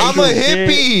say racist I'm a shit.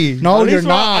 hippie. No, At you're least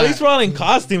we're all- not. At least we're all in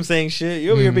costume saying shit.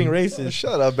 You're over here being racist.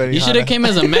 Shut up, Benny. You should have came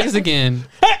as a Mexican.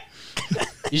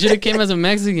 You should have came as a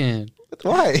Mexican.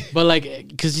 Why? But like,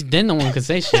 because then no one could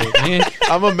say shit. Man.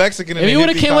 I'm a Mexican. If you would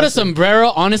have came with a sombrero,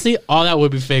 honestly, all that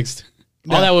would be fixed.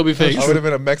 All that would be fixed. I would have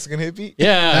been a Mexican hippie.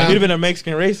 Yeah. You'd have been a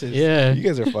Mexican racist. Yeah. You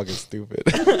guys are fucking stupid.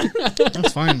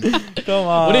 That's fine. Come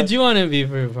on. What did you want to be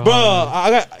for Bro,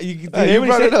 I got you. Did Hey, you anybody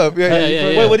brought say- it up. Yeah, Yeah, you yeah,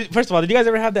 brought it yeah. up. Wait, first of all, did you guys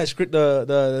ever have that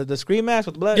the scream mask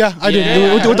with blood? Yeah, I did.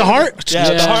 Yeah. With the heart? Yeah,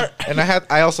 the Yeah. heart. And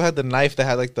I also had the knife that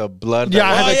had like the blood. Yeah,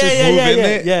 that I had would, that like, too. just move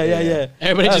in it. Yeah.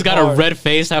 Everybody That's just got hard. a red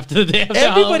face after the day. After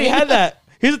Everybody Halloween. had that.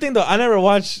 Here's the thing though, I never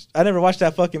watched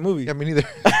that fucking movie. Yeah, me neither.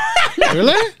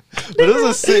 Really? But it was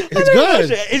a sick. It's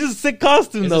good. It's just a sick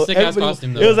costume It's a though. sick-ass Everybody-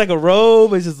 costume, though. It was like a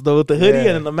robe. It's just with the hoodie Yeah.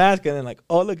 and then the mask and then like,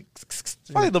 oh look. It's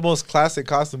probably the most classic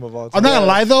costume of all time. I'm not gonna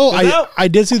lie though. Was that- I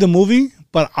did see the movie,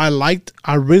 but I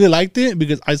really liked it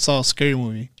because I saw a scary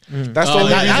movie. That's Oh, the only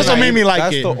that- reason That's what I- made me like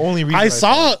that's it. the only reason I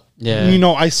saw,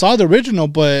 Yeah. I saw the original,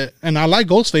 and I like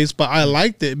Ghostface, but I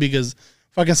liked it because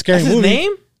fucking scary That's his movie.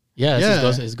 name? Yeah,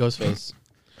 it's Yeah. his Ghostface.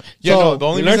 Yeah, So, no, the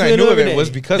only you learn reason I something knew new of every it was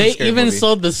day. because They of Scary even Movie.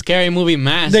 sold the scary movie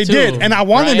mask. They too, did, and I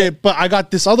wanted right? it, but I got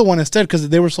this other one instead because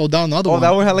they were sold down. The other Oh, one. that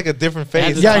one had like a different It had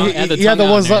face. the Yeah, tongue- he had the had the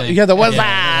tongue out was and everything. he had the was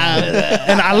Yeah.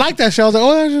 and I liked that shit. I was like,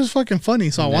 oh, that's just fucking funny,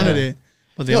 so I wanted Yeah. it.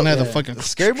 But they only had the fucking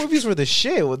Scary movies were the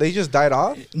shit. Well, they just died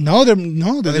off. no, they're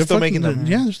still fucking- making them?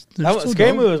 Yeah, they're That was, still Scary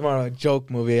dope. Movie was more of a joke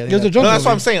movie. I think It was a that's- joke No, that's what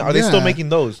movie. I'm saying. Are they Yeah. still making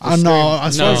those? The I know,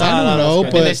 as far No. as I No, don't no, know, no, I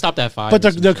think they but stopped at 5. but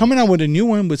they're coming out with a new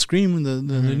one with Scream, the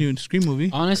new Scream movie.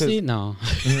 Honestly, no.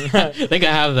 They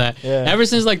can have that. Yeah. Ever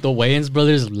since like the Wayans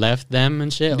brothers left them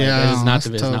and shit, like Yeah, it's not that's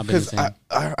it's tough. not been the Because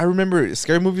same. I remember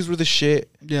scary movies were the shit,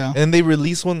 Yeah, and they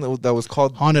released one that was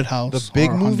called Haunted House, the Big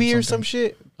or Haunted Movie or something. some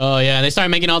shit. Oh yeah, they started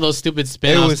making all those stupid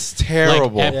spin-offs. It was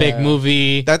terrible. Like Epic Yeah.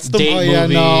 movie. That's the- date Oh, yeah,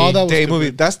 movie. no, all that was Day stupid. movie.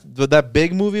 That's that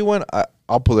Big Movie one.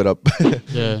 I'll pull it up.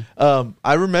 Yeah.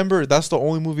 I remember that's the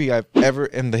only movie I've ever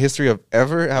in the history of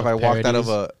ever have I walked out of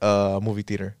parodies? a movie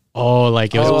theater. Oh,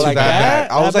 like it was Oh, It was like that that?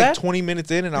 bad. I was That like bad? 20 minutes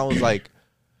in, and I was like,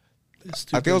 It's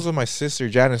I think I was with my sister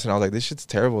Janice, and I was like, this shit's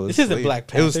terrible. This isn't like-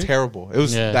 Black It was Panther. terrible. It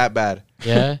was Yeah. that bad.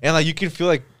 yeah. And like you can feel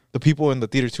like the people in the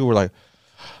theater too were like,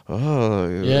 oh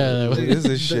Yeah. what is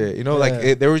this shit? You know,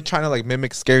 like they were trying to like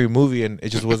mimic Scary Movie, and it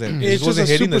just wasn't. It It's just just a wasn't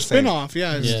hitting super the same. spin-off.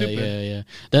 Yeah, it's Yeah, stupid. yeah.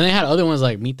 Then they had other ones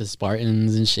like Meet the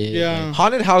Spartans and shit. Yeah. Like,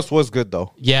 Haunted House was good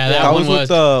though. yeah, That that was one with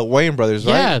the Wayne brothers,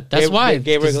 right? Yeah, that's why.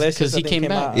 Gabriel Iglesias, Because I he think, came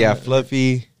back. out. Yeah,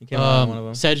 Fluffy. He came out on one of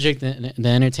them. Cedric the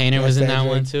Entertainer was in that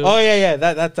one too. Oh yeah.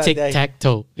 That's Tic Tac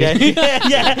Toe. Yeah,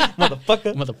 yeah,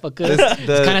 motherfucker. Motherfucker.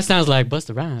 The- It kind of sounds like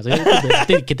Busta Rhymes. The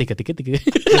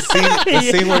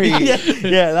scene where he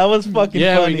yeah, that was fucking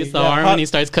Yeah, funny. when he gets the arm and he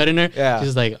starts cutting her. Yeah.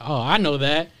 She's like, oh, I know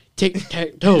that. Tic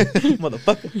Tac Toe.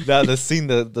 motherfucker. the scene,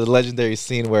 the legendary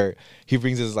scene where he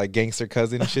brings his like gangster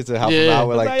cousin and shit to help him Yeah. out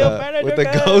with like Like, your friend with is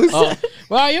the your ghost. Oh,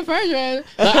 well, you're first, right?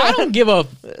 I don't give a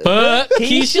fuck,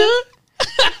 Keisha.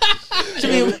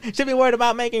 Should be worried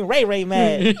about making Ray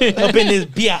mad up in this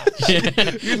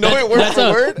biatch. You know it word That's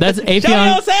for word. That's Show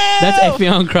Afion. yourself! That's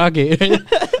Afion Crockett.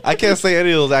 I can't say any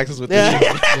of those accents with Yeah.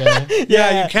 this. yeah.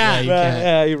 Yeah, you can't. you can't.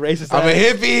 Yeah, you racist. I'm a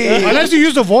ass. hippie. Unless you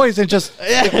use the voice and just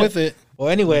stick with it. Well,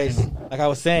 anyways, like I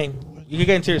was saying, you can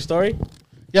get into your story.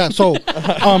 Yeah. So,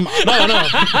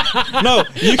 No,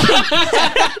 you can.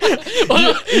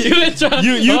 Well, You can-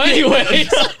 anyways,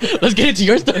 let's get into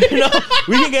your story. No,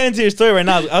 we can get into your story right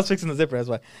now. I was fixing the zipper. That's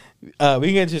why. We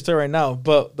can get into your story right now.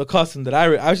 But the costume that I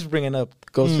was just bringing up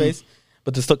Ghostface,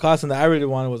 but the costume that I really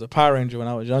wanted was a Power Ranger when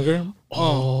I was younger.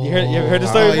 Oh, You ever heard the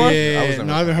story oh, before? yeah, I was yeah. never-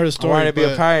 No, I haven't heard the I story. wanted to be a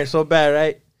but- Power Ranger so bad,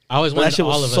 right? I always But that wanted shit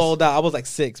all of was us. sold out. I was like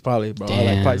 6 probably, bro. I was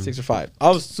like probably Damn. 6 or 5. I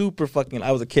was super fucking.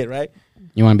 I was a kid, right?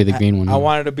 You want to be the green one? I huh?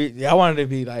 wanted to be. Yeah, I wanted to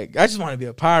be like. I just wanted to be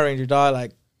a Power Ranger, dog.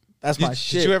 Like that's my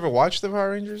shit. Did you ever watch the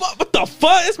Power Rangers? What the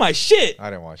fuck? It's my shit. I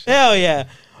didn't watch that. Hell yeah.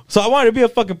 So I wanted to be a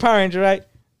fucking Power Ranger, right?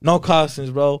 No costumes,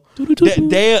 bro.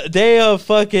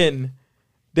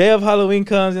 Day of Halloween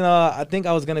comes, you know. I think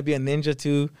I was gonna be a ninja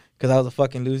too, because I was a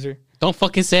fucking loser. Don't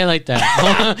fucking say it like that.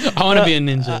 I want to be a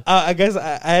ninja. I guess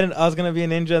I was gonna be a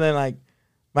ninja, and then like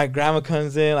my grandma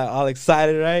comes in, like all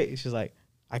excited, right? And she's like,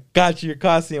 "I got you your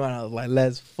costume," and I was like,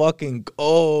 "Let's fucking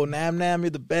go, Nam Nam, you're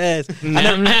the best."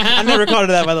 I never called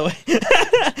her that, by the way.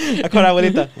 I called her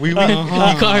Abuelita.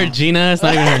 You call her Gina. It's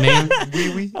not even her name.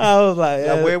 I was like,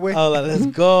 La huehue. I was like, let's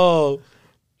go.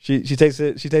 She takes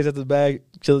it. She takes out the bag,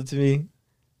 chills it to me.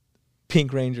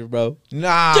 Pink Ranger, bro.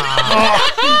 Nah. Pink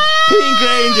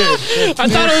Ranger. I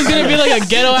thought it was gonna be like a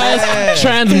ghetto ass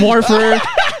transmorpher.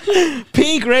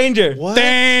 Pink Ranger. What?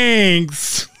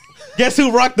 Thanks. Guess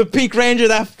who rocked the Pink Ranger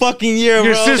that fucking year,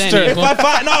 Your bro? sister. If I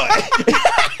find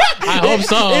I hope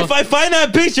so. if I find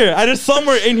that picture, I just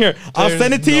somewhere in here, I'll There's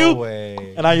send it to no you,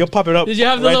 way. and you'll pop it up. Did you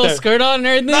have the right little there. skirt on and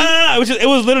everything? No. It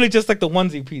was literally just like the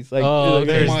onesie piece. Like, Oh, like, okay.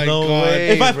 There's my no God. way.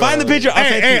 if I find the picture, I'll Hey,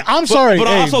 send it to hey, you. I'm sorry. But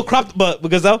Hey. also cropped, but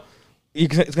because though,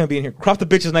 it's gonna be in here. Crop the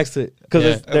bitches next to it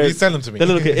because Yeah. You send them to me. the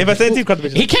little kid. If I send it to you, crop the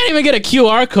bitches. He can't even get a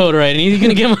QR code right, and he's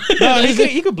gonna give him. No,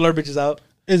 he could blur bitches out.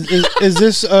 Is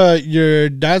this your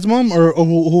dad's mom or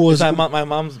who was?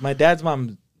 My dad's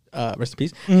mom, rest in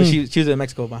peace. But she was in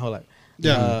Mexico my whole life.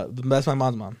 Yeah. That's my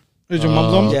mom's mom. Is your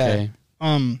mom's mom? Yeah.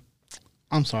 Okay.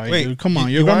 I'm sorry, Wait, dude. Come on,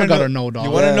 you your grandma wanna gotta know, dog.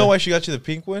 You want to Yeah. know why she got you the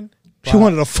pink one? She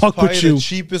wanted to fuck Probably with the you.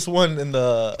 cheapest one in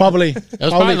the. Probably. That was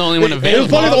probably the only one It was available.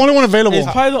 probably the only one available. It's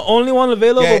probably the only one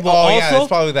available. Yeah, but oh, also, yeah, it's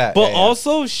probably that. But Yeah, yeah.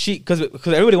 also, she because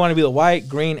everybody wanted to be the white,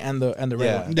 green, and the red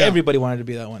Yeah. one. Yeah. Everybody wanted to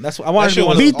be that one. That's what I That wanted to shit be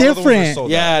one. was- Of Be all the ones were different.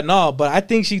 sold out. yeah, no, but I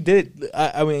think she did it.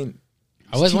 I mean,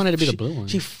 I always she- wanted to be the she- blue one.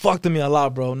 She fucked with me a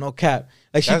lot, bro. No cap.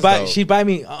 Like That's dope. she'd buy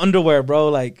me underwear, bro.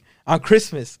 Like on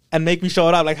Christmas and make me show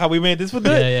it up, like how we made this with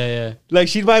Yeah, it. yeah. Like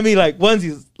she'd buy me like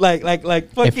onesies, like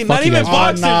fucking not fuck you even guys.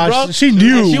 boxes, nah, bro. she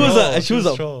knew. And she was No, a she was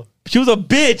a troll. she was a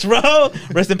bitch, bro.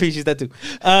 Rest in peace. She's dead too.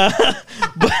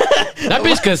 That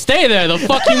bitch could stay there. The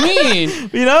fuck you mean?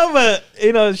 You know, but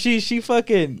you know, she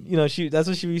fucking, you know, that's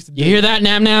what she used to do. You hear that,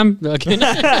 Nam Nam? Okay.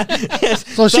 Yes.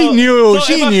 So she knew-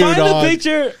 she if knew, I find dog. the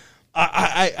picture,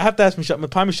 I have to ask Michelle.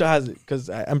 Probably Michelle has it because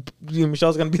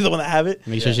Michelle's gonna be the one that have it.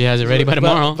 Make sure she has it ready by But-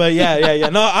 tomorrow. But, yeah.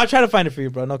 No, I'll try to find it for you,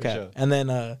 bro. No cap. sure. And then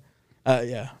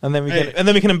yeah, and then we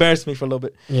Hey. can embarrass me for a little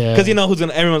bit. Yeah. Because you know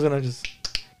everyone's gonna just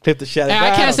clip the shit. Hey,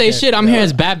 I can't say shit. I'm here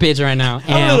as bad bitch right now.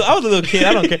 And I was a little kid.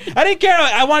 I don't care. I didn't care.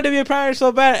 I wanted to be a Power Ranger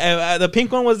so bad. And, the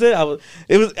pink one was it.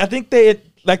 I think they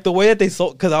like the way that they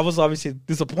sold, because I was obviously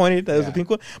disappointed that it was the pink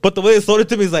one. But the way they sold it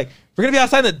to me is like, we're gonna be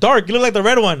outside in the dark. You look like the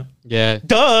red one. yeah,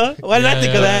 Duh. Why did I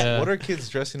think of that? Yeah. What are kids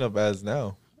dressing up as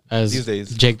now? as These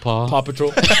days. Jake Paul, Paw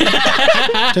Patrol.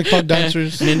 TikTok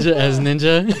dancers. Ninja as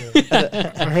Ninja.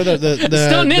 I heard that the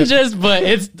Still ninjas, but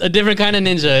it's a different kind of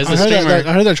ninja. It's a streamer.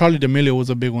 I heard that Charlie D'Amelio was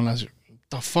a big one last year.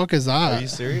 The fuck is that? Are you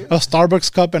serious? A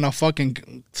Starbucks cup and a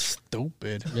fucking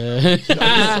stupid. Yeah.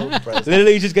 So impressed.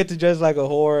 Literally, you just get to dress like a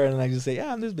whore and like just say,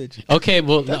 yeah, I'm this bitch. Okay,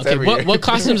 well, That's okay. every year. What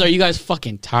costumes are you guys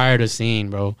fucking tired of seeing,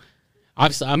 bro?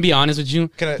 I'm be honest with you.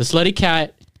 Can I- The slutty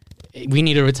cat, we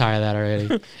need to retire that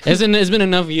already. It's been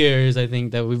enough years, I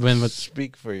think, that we've been with.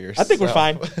 Speak for yourself. I think we're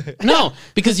fine. No,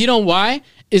 because you know why?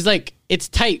 It's like it's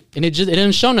tight and it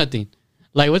doesn't show nothing.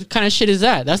 Like, what kind of shit is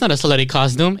that? That's not a slutty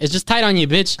costume. It's just tight on you,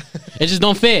 bitch. It just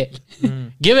don't fit.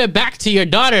 Give it back to your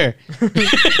daughter.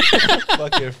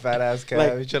 Fuck your fat ass cat.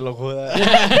 Like- Bicho lo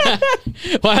joda.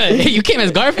 What? You came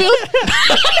as Garfield?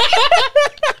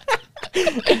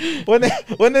 When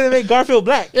did they make Garfield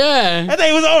black? Yeah. I thought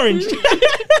he was orange.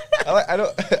 I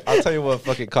don't. I'll tell you what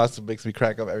fucking costume makes me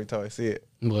crack up every time I see it.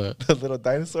 What? The little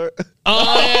dinosaur.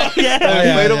 Oh, yeah. Yeah.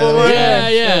 The inflatable one.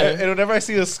 Yeah. And whenever I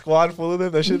see a squad full of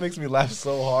them, that shit makes me laugh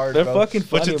so hard. They're bro. fucking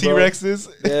Bunch funny, of bro. T-Rexes.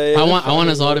 Yeah, I want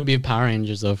us all to be Power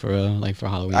Rangers though, for real, like for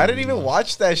Halloween. I didn't even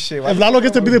watch that shit. Why If the Lalo fuck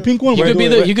gets to am be I- the pink one, You we're could be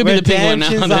doing the you could be the pink one now.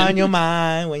 Redemption's then. on your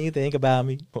mind when you think about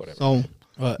me. Whatever. So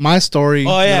What? my story.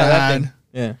 Oh yeah, that I that had. thing.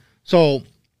 Yeah. So,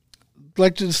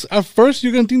 like, just at first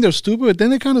you're gonna think they're stupid, but then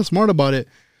they're kind of smart about it.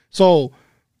 So,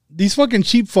 these fucking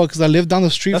cheap fucks that live down the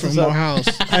street That's from what's our up.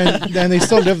 house, and they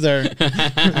still live there.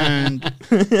 And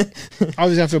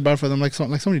obviously, I feel bad for them. Like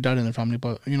somebody died in their family,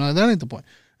 but you know that ain't the point.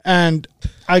 And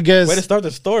I guess, Way to start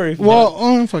the story.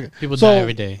 well, fuck it. People So, die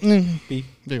every day. Beef.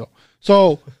 There you go.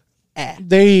 So Ah.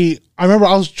 I remember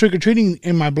I was trick or treating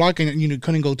in my block, and you know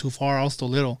couldn't go too far. I was still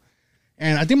little,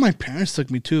 and I think my parents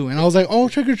took me too. And I was like, "Oh,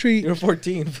 trick or treat." You're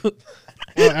 14.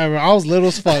 Whatever. I was little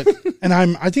as fuck, and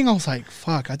I think I was like,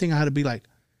 "Fuck." I think I had to be like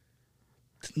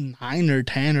 9 or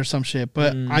 10 or some shit.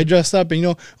 But I dressed up, and you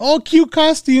know, oh, cute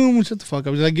costume. Shut the fuck up.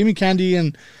 I was like, give me candy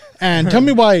and tell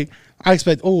me why. I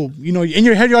expect, oh, you know, in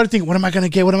your head you already think, what am I gonna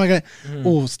get? What am I gonna?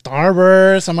 Oh,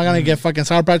 Starburst. Am I gonna get fucking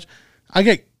Sour Patch? I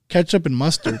get ketchup and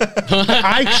mustard.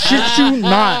 I shit you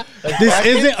not. This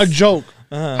isn't a joke.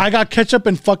 I got ketchup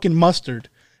and fucking mustard,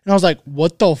 and I was like,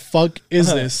 what the fuck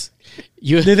is this?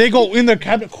 You Did they go in their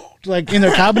cabinet, like in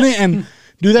their cabinet, and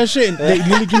do that shit? And they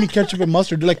literally give me ketchup and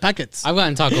mustard. They're like packets. I've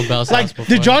gotten Taco Bell sauce Like, before.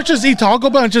 did y'all just eat Taco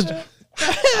Bell and just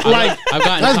like? I've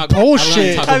gotten That's Taco,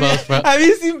 bullshit. I've gotten Taco Bell. Have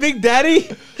you seen Big Daddy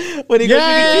when he goes to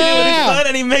Yeah. with his son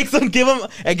and he makes him give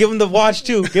him the watch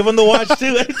too? Give him the watch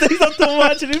too. And he takes up the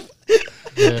watch and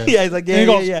yeah, he's like, And he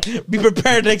goes- yeah. Be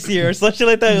prepared next year or something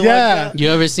like that. Yeah. You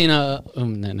ever seen a?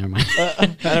 Never mind.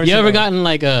 never You seen ever that. gotten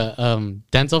like a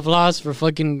dental floss for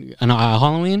fucking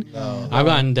Halloween? No. I've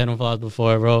gotten dental floss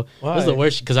before, bro. It was the Why?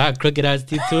 worst because I had crooked ass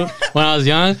teeth too when I was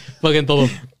young. Fucking todo,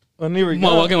 When you were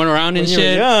young. walking around and When you were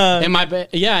shit. young. In my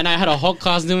yeah, and I had a Hulk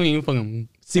costume and you fucking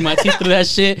see my teeth through that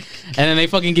shit, and then they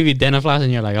fucking give you dental floss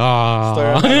and you're like, Story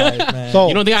oh. of my life, man. So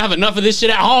You don't think I have enough of this shit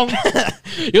at home?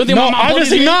 You don't think no, my mom bullies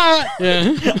obviously me? not.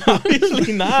 Yeah.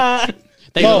 obviously not.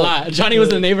 Thanks No. a lot. Johnny was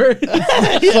the neighbor.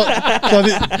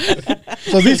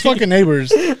 So these fucking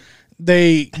neighbors,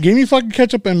 they gave me fucking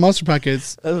ketchup and mustard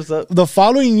packets. That's what's up. The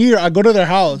following year, I go to their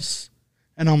house,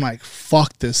 and I'm like,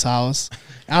 "Fuck this house."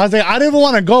 And I was like, I didn't even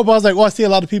want to go, but I was like, "Oh, I see a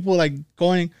lot of people like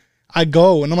going." I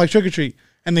go, and I'm like, "Trick or treat,"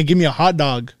 and they give me a hot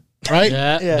dog, right?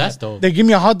 Yeah, Yeah. that's dope. They give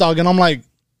me a hot dog, and I'm like,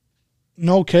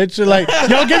 "No ketchup." Like,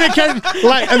 y'all give me ketchup,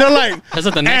 like, and they're like, That's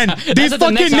at the next and house. That's these at the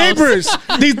fucking next house. neighbors,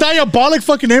 these diabolic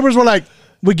fucking neighbors were like,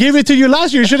 "We gave it to you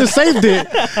last year. You should have saved it."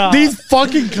 These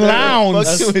fucking clowns.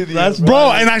 Fuck with you, that's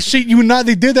Bro, and I shit you not,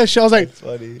 they did that shit. I was like,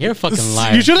 funny. You're a fucking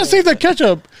liar. you should have saved the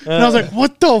ketchup. And I was like,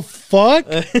 what the fuck?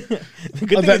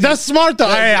 That's smart though.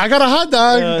 Hey, I got a hot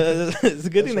dog. It's a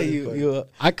good thing that you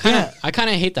I kind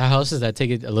of hate the houses that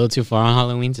take it a little too far on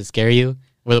Halloween to scare you.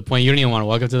 Where the point you don't even want to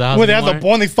walk up to the house. When they have the anymore.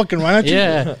 ball and they fucking run at you.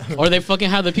 Yeah, or they fucking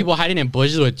have the people hiding in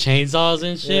bushes with chainsaws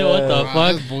and shit. What the Wow,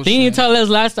 fuck? that's bullshit. Didn't you tell us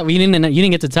last time? You didn't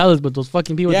get to tell us, but those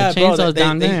fucking people with the chainsaws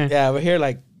down there. Yeah, we're here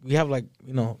like we have like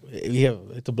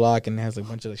it's a block and it has like a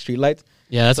bunch of like street lights.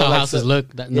 Yeah, that's So, how like, houses so-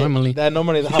 look. That normally. That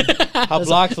normally how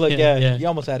blocks look. Yeah, Yeah, yeah. you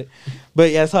almost had it, but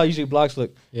yeah, that's how usually blocks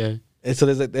look. Yeah. And so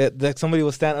there's like somebody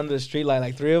will stand under the street light,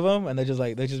 like 3 of them, and they just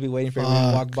be waiting for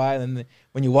everyone to walk by, and then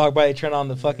when you walk by, they turn on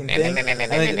the fucking thing, and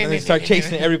they start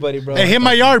chasing everybody, bro. Hey, hit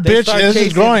my yard, They bitch. start This is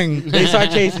chasing- growing. They start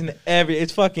chasing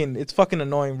it's fucking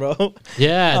annoying, bro.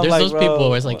 Yeah, I'm there's like, those bro, people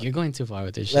where it's like you're going too far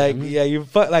with this shit. Like, yeah,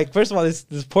 like first of all, this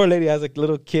poor lady has like a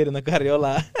little kid in the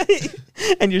carriola,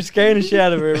 and you're scaring the shit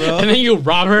out of her, bro. And then you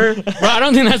rob her, bro. I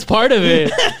don't think that's part of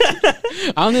it.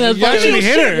 I don't think that's You part of actually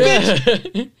it.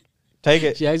 hit her. Take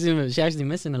it. She actually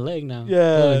missing a leg now.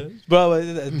 Yeah, bro.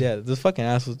 Yeah, this fucking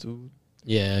asshole to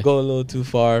Yeah. go a little too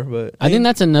far, but I think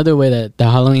that's another way that the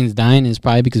Halloween's dying is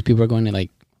probably because people are going to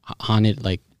like haunted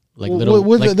like little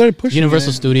like they're pushing Universal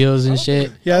it. Studios and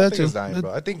shit. Yeah, I don't that's think it's it. dying,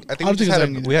 bro. I think I we don't just think had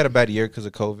it's dying we had a bad year because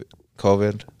of COVID.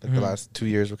 Like Mm-hmm. the last 2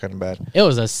 years were kind of bad. It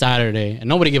was a Saturday and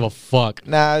nobody gave a fuck.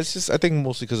 Nah, it's just I think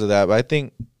mostly because of that. But I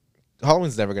think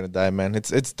Halloween's never gonna die, man.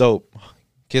 It's dope.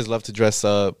 Kids love to dress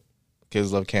up.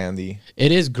 Kids love candy.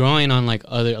 It is growing on like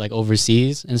other like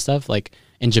overseas and stuff. Like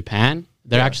in Japan,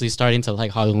 they're actually starting to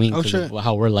like Halloween Oh, because shit. of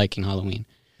how we're liking Halloween.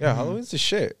 Yeah, Halloween's the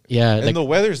shit. Yeah, And like, the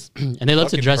weather's and they love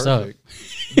to fucking dress perfect.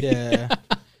 Yeah,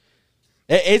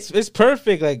 it's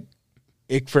perfect. Like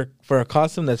for a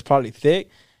costume that's probably thick,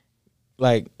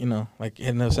 like like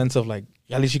in the sense of like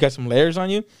at least you got some layers on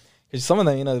you. Cause some of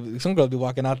them, some girls be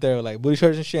walking out there with like booty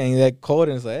shorts and shit, and you're like cold,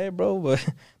 and it's like, hey, bro, but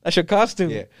that's your costume.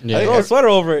 Yeah. Yeah. Throw a sweater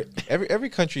over it. Every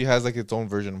country has like its own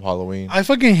version of Halloween. I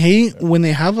fucking hate when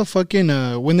they have a fucking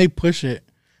when they push it.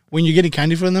 When you're getting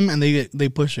candy from them and they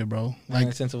push it, bro. Like in Like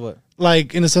the sense of what?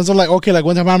 like in the sense of like, okay, like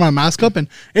one time I had my mask up and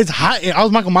it's hot. I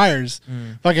was Michael Myers,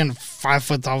 fucking 5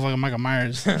 foot tall, fucking Michael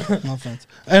Myers. No offense.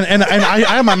 And I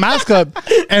had my mask up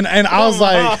and I was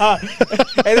like,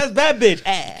 Hey, that's bad bitch.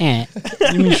 eh,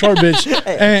 you mean short bitch?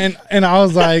 And I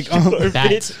was like,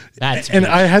 that's and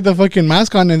I had the fucking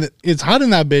mask on and it's hot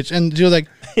in that bitch. And she was like,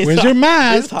 "Where's your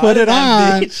mask? it's hot Put in it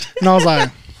that on." bitch. And I was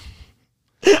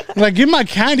like, give me my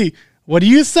candy. What do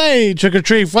you say? Trick or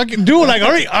treat? Fucking do it. Like,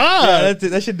 hurry up.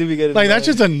 That should do me good. Like that's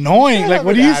just annoying. Like,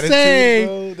 what do you Attitude, say?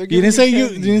 bro. They're You giving didn't you say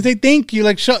candy. you didn't say thank you.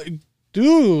 Like, shut,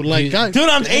 dude. Like, Dude, God, dude.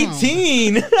 I'm damn.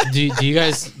 18. do you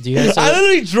guys I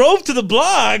literally drove to the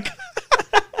block.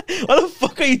 Why the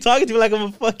fuck are you talking to me like I'm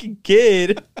a fucking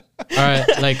kid? all right,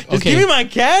 like Just give me okay, my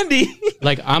candy.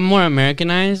 like I'm more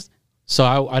Americanized, so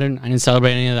I didn't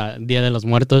celebrate any of that Dia de los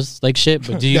Muertos like shit.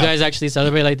 But do you Yeah. guys actually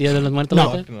celebrate like Dia de los Muertos? No.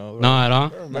 like that? No, bro. No, at all.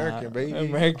 We're American, baby.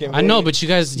 American. I know, but you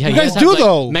guys, yeah, You guys have, do, like,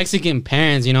 though. Mexican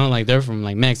parents, like they're from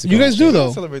like Mexico. You guys and do shit.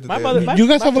 though. Celebrate the My day. mother, You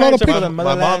guys have a lot of parents are people- from My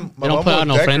motherland. mom, They don't put out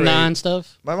no decorate. ofrenda and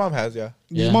stuff. My mom has, yeah.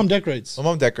 Yeah. Your mom decorates. My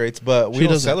mom decorates, but we She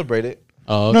don't doesn't. celebrate it.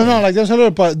 Oh, okay. No, like they'll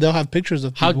celebrate, but they'll have pictures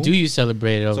of. How people. do you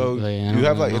celebrate it? Over, So like, I you don't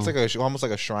have like know. it's like almost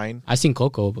like a shrine. I seen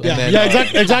Coco, but Yeah, then,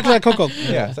 yeah, exactly like Coco.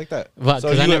 Yeah, it's like that. But So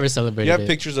 'cause I you never have- celebrated You have it.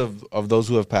 pictures of those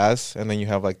who have passed, and then you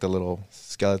have like the little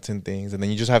skeleton things, and then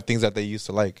you just have things that they used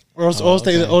to like. Or else,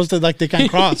 okay. like they can't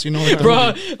cross. You know, like,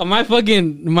 bro, my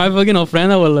fucking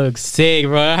ofrenda would look sick,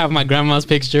 bro. I have my grandma's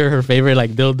picture, her favorite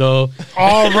like dildo.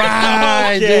 All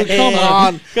right, dude, come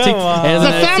on. Come on. It's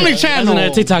a family channel. That's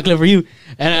another TikTok clip for you.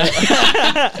 And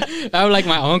I have like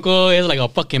my uncle is like a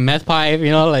fucking meth pipe,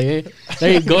 like hey,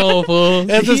 there you go, fool.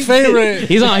 That's his favorite.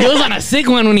 He was on a sick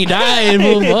one when he died,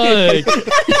 fool. Fuck.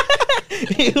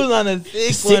 He was on a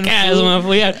sick Sick ass one,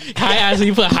 fool. He had high ass.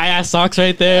 You put high ass socks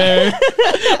right there.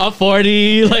 A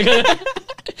 40, like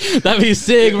that'd be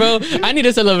sick, bro. I need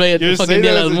to celebrate fucking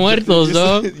Dia de los Muertos,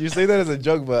 though. You say that as a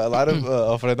joke, but a lot of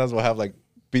ofrendas will have like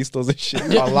pistos and shit.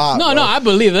 A lot. No, bro. no, I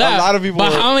believe that. A lot of people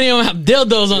But are- how many of them have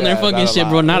dildos on their Yeah, fucking not a shit, lot.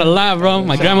 bro? Not a lot, bro.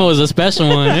 My grandma was a special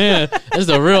one. Yeah, that's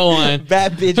the real one.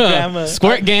 Bad bitch grandma.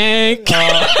 Squirt gang.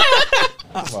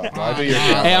 Wow, I do your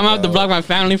Hey, I'm gonna have to block my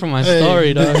family from my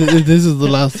story, dog. This is the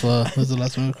last. This is the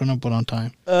last one we're gonna put on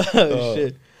time. Oh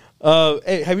shit.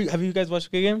 Hey, have you guys watched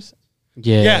Squid Games?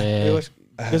 Yeah. Have you watched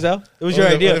Gazelle? It was What your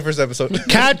the idea. first episode.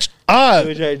 Catch It up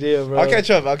was your idea, bro. I'll catch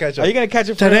up. Are you gonna catch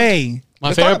it for today. My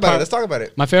Let's talk favorite about it. part. Let's talk about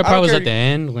it. My favorite I part don't was care. at the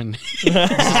end when.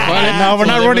 No, we're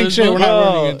not running shit. We're not Oh,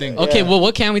 running anything. Okay, Yeah. well,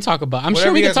 what can we talk about? I'm Whatever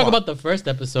sure we you can guys talk want. about the first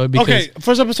episode because. Okay,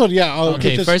 first episode. Yeah. I'll Okay,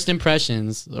 get this- first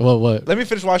impressions. What? Let me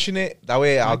finish watching it. That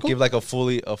way, I'll Michael? give like a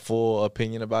full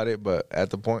opinion about it. But at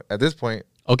this point,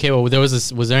 Okay, well,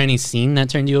 was there any scene that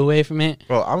turned you away from it?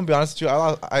 bro, I'm gonna be honest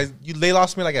with you. They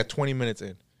lost me like at 20 minutes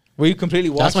in. Were you completely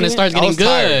watching That's when it starts I getting was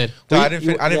tired. good. No, Were I you- didn't.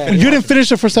 you- I didn't. yeah. Finish You didn't watching finish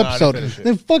the first No, I didn't episode. finish it.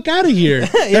 Then fuck out of here.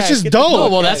 That's just get the- dope. Oh,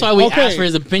 well, that's why we Okay. asked for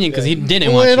his opinion because he didn't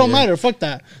Well, watch it don't matter. Fuck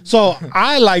that. So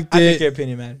I liked I think it. your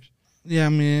opinion matters. Yeah, I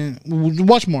mean,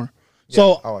 watch more.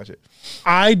 So I'll watch it.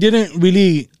 I didn't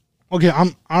really. Okay, I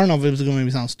don't know if it was gonna make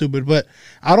me sound stupid, but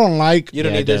I don't like. You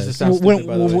don't Yeah, need it this to does. sound when- stupid,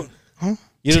 by the way. when- huh?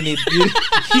 You don't need.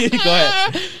 You go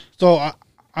ahead. So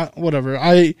I whatever.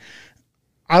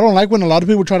 I don't like when a lot of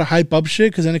people try to hype up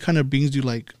shit because then it kind of brings you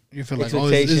like you feel like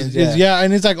Expectations, yeah,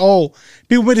 and it's like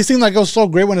people made it seem like it was so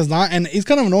great when it's not, and it's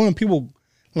kind of annoying when people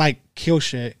like kill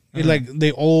shit. It, like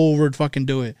they over fucking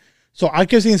do it. So I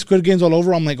kept seeing Squid Games all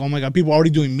over. I'm like, oh my god, people are already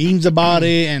doing memes about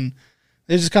it, and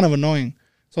it's just kind of annoying.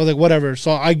 So I was like, whatever.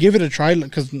 So I give it a try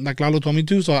because like Lalo told me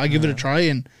to. So I give it a try,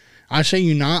 and I shit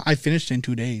you not, I finished it in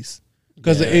 2 days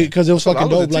because it was fucking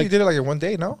Lalo, dope. you Like did it like in one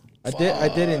day, no? I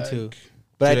did it too.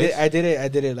 But Two I did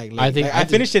it like late. I think Like, I I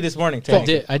did- finished it this morning. I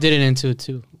technically. did it into it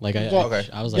too. Like I Well, okay.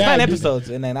 was like, Yeah, 9 dude. episodes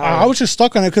and then I was just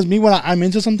stuck on it because me when I'm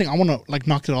into something, I want to like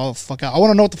knock it all the fuck out. I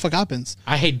want to know what the fuck happens.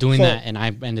 I hate doing So- that, and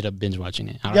I ended up binge watching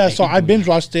it. Yeah, so hate I doing binge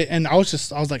that. watched it and I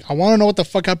was like, I want to know what the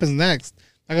fuck happens next.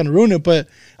 I'm gonna ruin it, but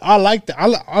I like that.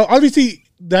 I obviously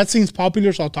that seems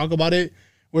popular, so I'll talk about it.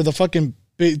 Where the fucking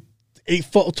 8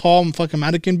 foot tall fucking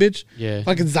mannequin bitch. Yeah.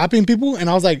 Fucking zapping people. And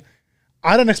I was like,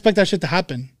 I didn't expect that shit to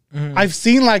happen. Mm-hmm. I've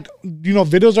seen like,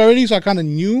 videos already. So I kind of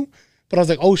knew, but I was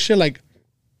like, oh shit, like,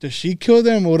 does she kill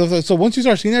them or whatever? So once you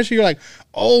start seeing that shit, you're like,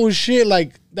 oh shit,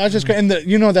 like, that's just crazy. And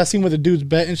that scene with the dude's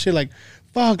bet and shit, like,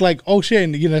 fuck, like, oh shit,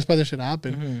 and expect that shit to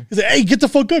happen. He's like, hey, get the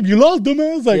fuck up, you lost,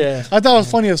 dumbass. Like, Yeah. I thought it was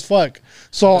funny as fuck.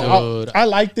 So Dude. I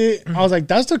liked it. I was like,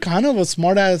 that's the kind of a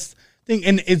smart ass thing.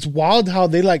 And it's wild how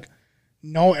they like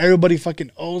know everybody fucking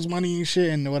owes money and shit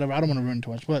and whatever. I don't want to ruin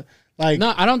too much, but like,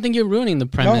 No, I don't think you're ruining the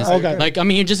premise. okay. Like, I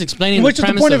mean, you're just explaining which the is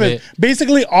the premise point of of it. it.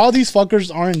 Basically, all these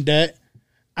fuckers are in debt,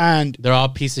 and They're all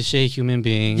piece of shit human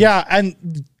beings. yeah,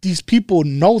 and these people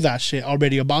know that shit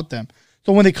already about them.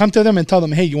 So when they come to them and tell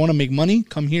them, hey, you want to make money?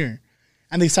 Come here.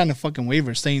 And they sign a fucking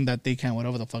waiver saying that they can't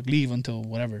whatever the fuck leave until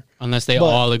whatever. Unless they But-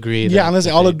 all agree. Yeah, unless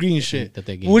they all agree and shit.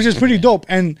 Which is pretty dope.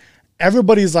 And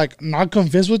everybody's like not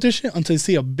convinced with this shit until they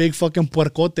see a big fucking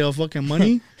puercote of fucking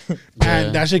money.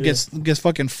 And that shit gets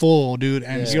fucking full, dude.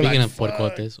 And you're Speaking like, of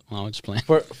puercotes, well, I'm just playing.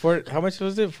 For how much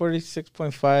was it?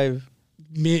 46.5.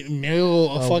 mil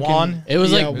a fucking won. It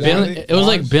was yeah, like won. billion, it was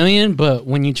like billion, but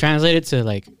when you translate it to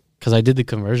like, because I did the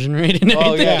conversion rate and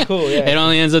everything, Oh yeah, cool. Yeah. it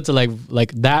only ends up to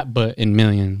like that, but in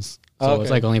millions. So Okay.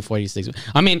 it's like only 46.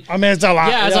 I mean, it's a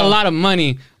lot. yeah, it's a lot of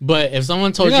money. But if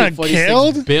someone told You you got 46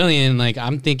 killed? billion, like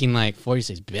I'm thinking like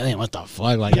 46 billion. What the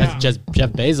fuck? Like Yeah. that's just Jeff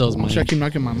Bezos money. Should I keep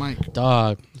knocking my mic?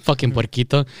 Dog, fucking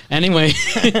puerquito. Anyway,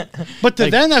 But to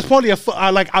Like- them, that's probably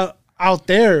out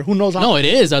there. Who knows? How, no, it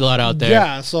is a lot out there.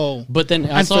 Yeah. So But then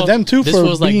I And saw for them too, this for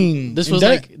was like being this in was debt.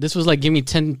 like this was like give me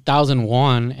 10,000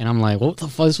 won, and I'm like, what the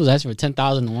fuck? This was asking for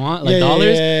 10,000 won, like Yeah,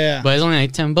 dollars, yeah. but it's only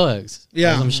like $10.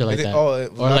 Yeah. or some shit like I think- that,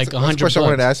 or like that's 100 question I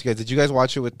wanted to bucks. ask you guys. Did you guys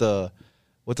watch it with the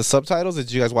subtitles? Or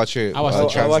did you guys watch it I watched I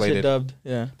watched it translated? dubbed.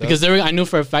 Yeah. Because I knew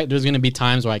for a fact there's gonna be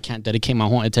times where I can't dedicate my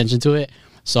whole attention to it,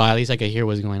 so at least I could hear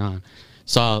what's going on.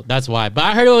 So that's why. But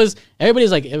I heard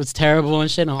everybody's like it was terrible and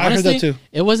shit. And I heard that honestly, too.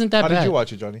 It wasn't that How bad. did you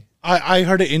watch it, Johnny? I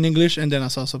heard it in English and then I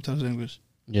saw subtitles in English.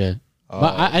 Yeah.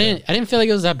 But I didn't feel like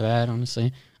it was that bad,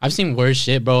 honestly. I've seen worse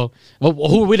shit, bro. Well,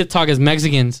 who are we to talk as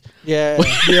Mexicans? Yeah.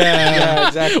 Yeah.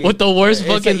 Exactly. With the worst It's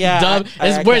fucking like, yeah, dub.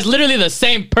 I Where it's can't- literally the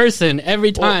same person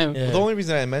every time. yeah. The only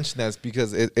reason I mentioned that is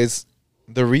because it's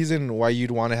the reason why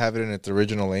you'd want to have it in its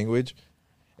original language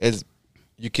is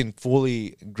you can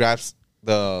fully grasp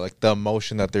the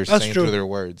emotion that they're That's saying true. through their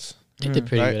words. They did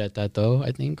pretty Right. good at that, though,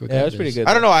 I think. Yeah, that's pretty regardless. good.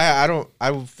 I don't know. I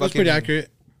would That's fucking pretty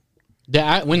accurate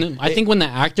I think when the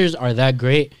actors are that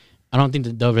great, I don't think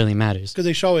the dub really matters. because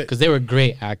they show it. Because they were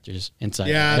great actors inside.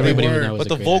 Yeah, they Everybody were. knew that was But a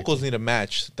the great vocals actor. need to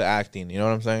match the acting. You know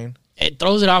what I'm saying? It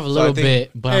throws it off a little think-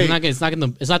 bit, but Hey. it's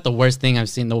not the worst thing I've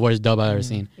seen, the worst dub I've ever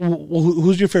seen.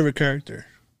 Who's your favorite character?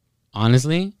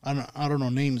 Honestly, I don't know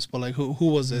names, but like who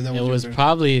was it? That it your was favorite?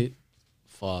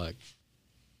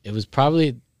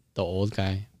 probably the old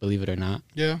guy, believe it or not.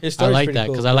 Yeah. His I story's like pretty that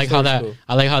cool. because I His like how story's that cool.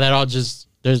 I like how that all just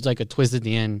there's like a twist at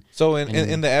the end. So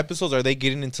in the episodes, are they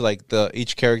getting into like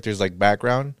each character's like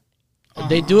background?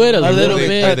 They do it a, A little little bit.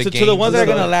 bit. Are the to the ones that are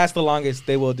games- gonna last the longest,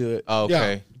 they will do it. Oh,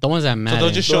 okay. The ones that So matter. they'll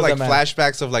just show Those like that matter.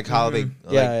 flashbacks of like how they. Like,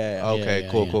 Yeah. Okay. Yeah,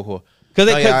 Cool. yeah. Cool. Because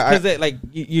No, yeah, they like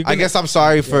you. I guess I'm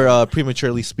sorry for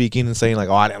prematurely speaking and saying like,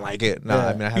 oh, I didn't like it. No, Yeah.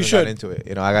 I mean I You haven't should. got into it.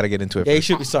 You know, I got to get into it. Yeah, you first.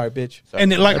 should be sorry, bitch. Sorry.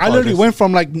 And I literally apologize. went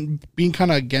from like being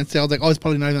kind of against it. I was like, oh, it's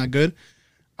probably not even that good.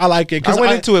 I like it. I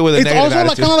went into it with a it's negative also like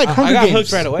attitude. kind of like I Hunger got Games.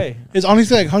 hooked right away. It's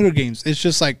honestly like Hunger Games. It's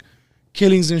just like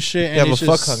killings and shit. And Yeah, but it's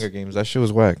fuck just, Hunger Games. That shit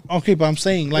was whack. Okay, but I'm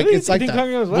saying like Really? it's like You think that.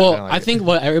 Hunger Games was Well, I like I it. think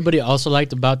what everybody also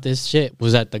liked about this shit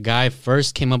was that the guy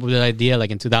first came up with the idea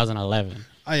like in 2011.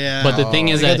 Oh, yeah. But the thing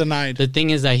is He got that denied. the thing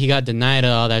is that he got denied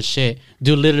all that shit.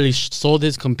 Dude literally sold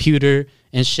his computer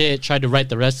and shit. Tried to write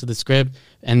the rest of the script,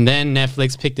 and then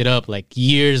Netflix picked it up like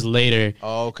years later.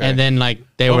 Oh, okay. And then like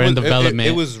they But were in it- development.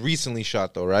 It was recently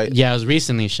shot though, right? yeah, it was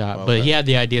recently shot, but Okay. he had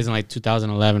the ideas in like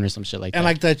 2011 or some shit like And that.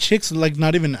 like that chick's like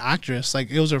not even an actress.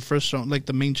 Like it was her first show. Like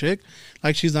the main chick,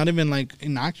 like she's not even like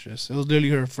an actress. It was literally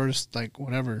her first like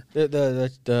whatever.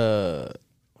 The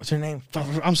what's her name?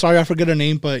 I'm sorry, I forget her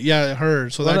name, but yeah, her.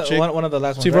 So that chick. One of the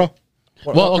last ones. See, bro.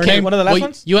 right? well, Her okay, name- one of the last well,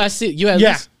 ones. You at Yeah.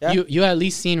 least Yeah. you at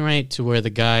least seen right to where the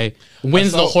guy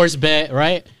wins the saw- horse bet,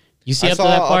 right? You see I up to saw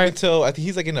that up part. until I think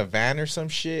he's like in a van or some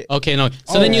shit. Okay, no. So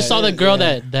Oh, then you yeah, saw the yeah, girl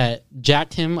yeah. that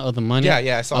jacked him of the money.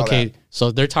 Yeah, I saw Okay, that.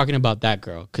 so they're talking about that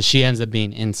girl because she ends up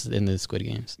being in the Squid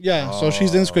Games. Yeah, so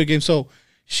she's in Squid Game. So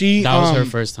she That was her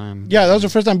first time. Yeah, that was her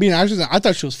first time being an actress. And I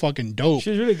thought she was fucking dope. She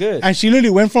was really good. And she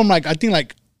literally went from like I think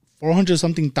like 400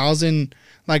 something thousand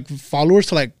like followers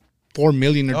to like 4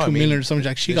 million or Oh, 2 I mean, million or something.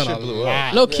 Like she this got a shit blew up.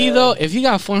 lot. Low key though, if you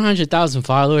got 400,000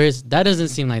 followers, that doesn't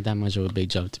seem like that much of a big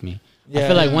jump to me. I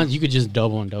feel like once you could just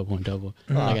double and double and double,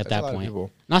 like at that's a that lot of point.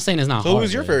 people. Not saying it's not. So hard, who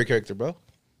was your but- favorite character, bro?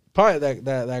 Probably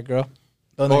that girl.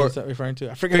 The one Or- that you're referring to.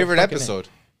 I forget her Favorite fucking episode?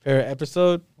 name. Favorite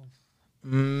episode.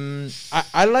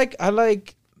 I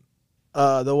like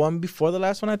the one before the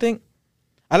last one. I think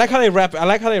I like how they wrap. I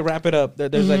like how they wrap it up.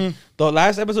 There's like the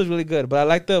last episode is really good, but I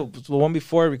like the one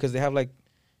before because they have like,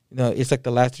 it's like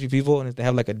the last 3 people and they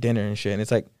have like a dinner and shit, and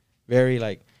it's like very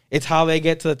like it's how they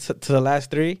get to the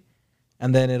last 3,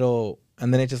 and then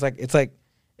it's just like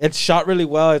it's shot really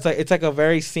well. It's like a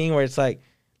very scene where it's like,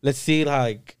 let's see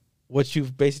like what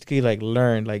you've basically like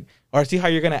learned, like, or see how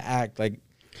you're gonna act. Like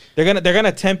they're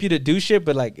gonna tempt you to do shit,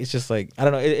 but like it's just like I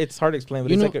don't know. It's hard to explain,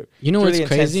 but it's like you know it's what's really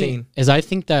intense crazy scene. is I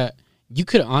think that you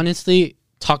could honestly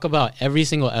talk about every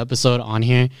single episode on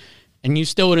here, and you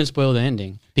still wouldn't spoil the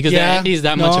ending because the ending is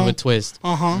that much of a twist.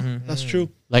 That's true.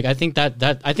 Like I think that's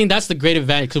the great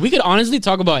advantage because we could honestly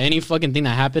talk about any fucking thing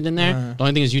that happened in there. The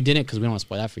only thing is you didn't because we don't want to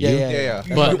spoil that for you. Yeah.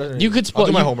 But you could spoil. I'll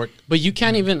do my homework. But you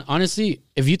can't even honestly.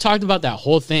 If you talked about that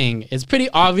whole thing, it's pretty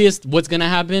obvious what's gonna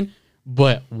happen.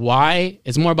 But why?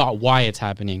 It's more about why it's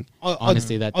happening.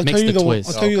 Honestly, that I'll makes tell you the twist.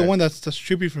 I'll tell you the Okay. one that's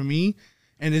trippy for me,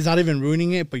 and it's not even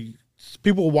ruining it. But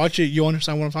people watch it, you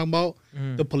understand what I'm talking about.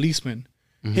 The policeman,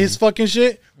 his fucking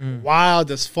shit, wild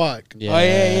as fuck. Yeah. Oh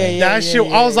yeah. That shit,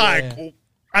 I was like, yeah.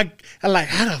 I like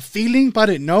had a feeling, but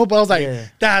I didn't know. But I was like, Yeah.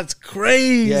 that's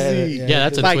crazy. Yeah. Yeah,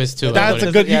 that's a Like, twist too. That's I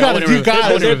a good. You I got wouldn't to. You reveal- I got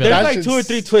wouldn't to. reveal There's that. like 2 or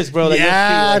 3 twists, bro. Like,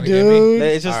 Yeah, you'll see, like, dude.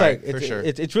 It's just Alright, like for sure.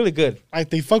 it's really good. Like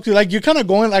they fuck with like you're kind of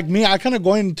going like me. I kind of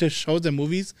going into shows and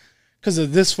movies because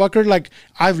of this fucker. Like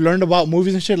I've learned about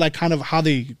movies and shit, like kind of how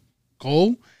they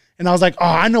go, and I was like, oh,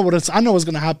 I know what's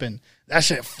gonna happen. That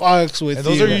shit fucks with And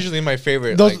those you. are usually my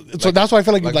favorite. Those- so that's why I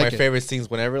feel like like you'd my like it. favorite scenes.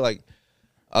 Whenever like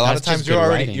a lot That's of times just good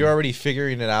writing. you're already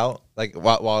figuring it out like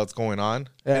while it's going on.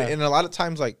 Yeah. And a lot of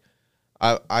times like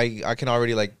I can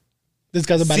already like This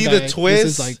guy's a bad see guy. the This twist.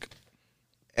 is like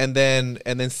and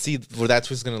then see where that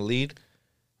twist is gonna lead.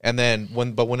 And then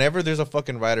whenever there's a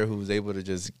fucking writer who's able to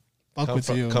just fuck come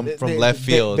with from, you. left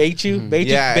field. bait you,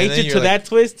 Yeah, and then to you're like- that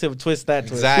twist to twist that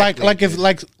twist. Exactly. Like if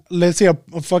like let's say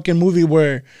a fucking movie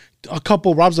where a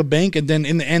couple robs a bank and then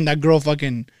in the end that girl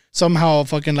fucking somehow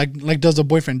fucking like does a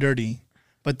boyfriend dirty,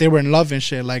 but they were in love and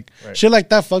shit. Like shit like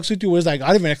that fucks with you. Where it's like I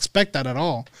didn't even expect that at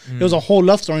all. It was a whole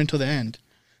love story until the end.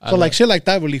 So like shit like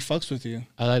that really fucks with you.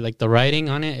 I like the writing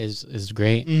on it is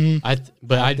great.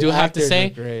 But I The do have to actors say are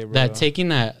great, bro. that taking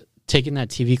that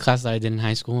TV class that I did in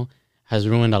high school has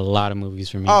ruined a lot of movies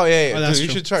for me. Oh yeah, Oh, dude, that's you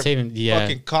true. should try Saving- yeah.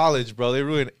 fucking college, bro. They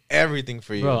ruin everything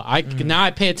for you. Bro, now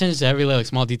I pay attention to every like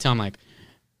small detail. I'm like,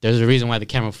 there's a reason why the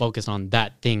camera focused on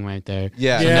that thing right there.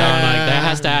 Yeah. So Yeah. now I'm like that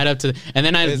has to add up to. And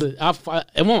then I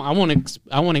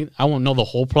won't know the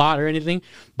whole plot or anything,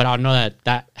 but I'll know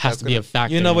that has to be a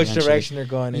factor. You know which eventually. direction they're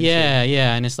going into.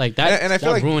 Yeah, and it's like that. And I feel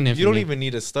like ruined it you for don't me. even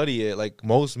need to study it. Like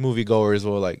most moviegoers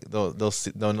will like they'll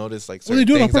notice like Well, they certain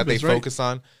do it on things that they purpose, right? focus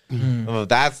on.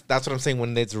 That's what I'm saying.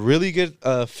 When it's really good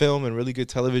film and really good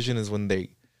television is when they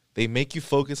make you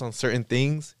focus on certain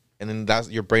things, and then that's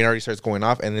your brain already starts going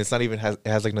off, and it's not even it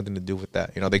has like nothing to do with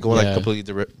that. You know, they go in like Yeah.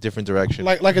 completely different direction.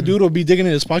 Like a dude will be digging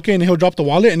in his pocket and he'll drop the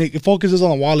wallet and it focuses on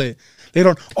the wallet. They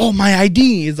don't. Oh, my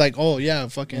ID. It's like, oh yeah,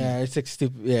 fucking. Yeah, it's like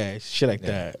stupid. Yeah, shit like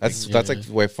that. that's like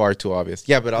way far too obvious.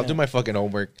 Yeah, but I'll do my fucking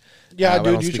homework. Yeah, I dude,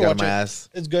 don't you speak should out of watch my it. ass.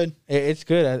 It's good. It's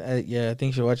good. I think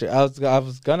you should watch it. I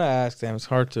was gonna ask Sam. It's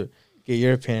hard to get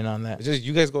your opinion on that. It's just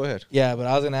you guys go ahead. Yeah, but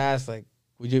I was gonna ask like,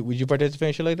 would you participate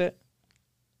in shit like that?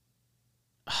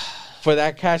 For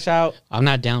that cash out, I'm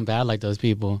not down bad like those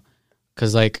people,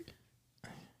 because like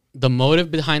the motive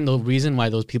behind the reason why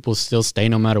those people still stay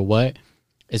no matter what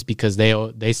is because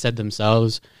they said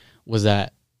themselves was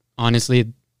that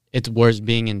honestly it's worse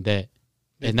being in debt,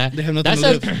 and they have nothing to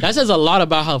live. that says a lot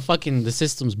about how fucking the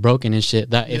system's broken and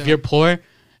shit. That if Yeah. you're poor,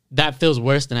 that feels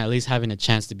worse than at least having a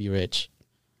chance to be rich.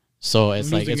 So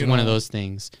it's like Losing it's it one of all. those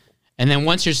things. And then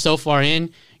once you're so far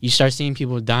in, you start seeing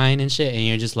people dying and shit, and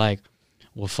you're just like,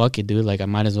 well, fuck it, dude. Like, I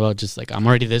might as well just, like, I'm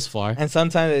already this far. and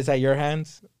sometimes it's at your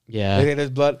hands. Yeah. Like, there's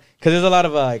blood because there's a lot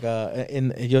of like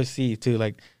in you'll see too.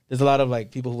 Like there's a lot of like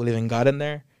people who believe in God in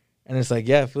there, and it's like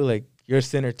I feel like you're a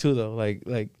sinner too though. Like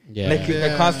Yeah.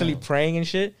 they're constantly praying and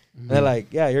shit. And they're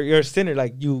like, you're a sinner.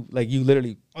 Like you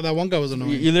literally Oh, that one guy was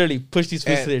annoying. you literally push these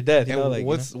fools to their death. You And know, like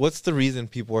what's the reason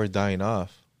people are dying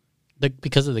off?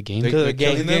 Because of the game. because of the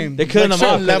killing game. them? They're killing Like them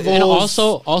off. certain levels. And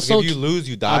also, Like if you lose,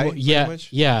 you die. pretty yeah, much?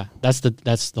 yeah. That's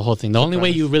the whole thing. The only way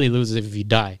you really lose is if you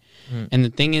die. And the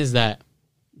thing is that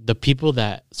the people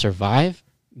that survive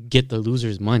get the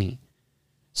losers' money.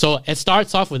 So it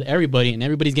starts off with everybody, and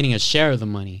everybody's getting a share of the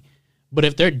money. But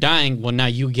if they're dying, well, now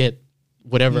you get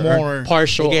whatever More.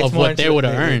 partial It gets of more what into they the- would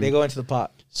have earned. They go into the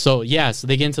pot. So yeah, so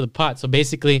they get into the pot. So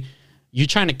basically, you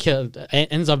trying to kill. It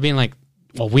ends up being like,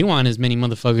 well, we want as many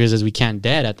motherfuckers as we can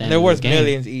dead at the end They're of worth this game.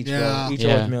 millions each, Yeah. bro. Each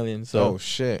Yeah. are worth millions. So Oh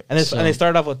shit. and So- they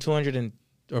started off with 200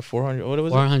 or 400. What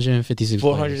was it? 456.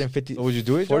 450. So would you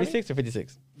do it, Johnny? 46 or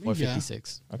 56?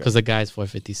 456. Okay. Because the guy's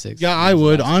 456. Yeah, I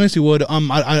would honestly would.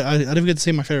 I didn't get to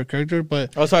say my favorite character,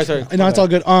 but Oh, sorry. no, it's all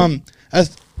good.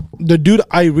 As the dude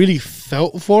I really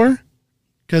felt for,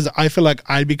 because I feel like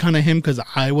I'd be kind of him, because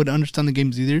I would understand the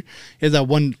games either. Is that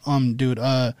one dude?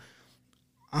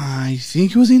 I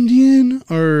think he was Indian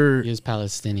or He was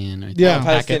Palestinian or, Yeah.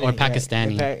 or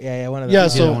Pakistani. Yeah, one of those. Yeah, Yeah,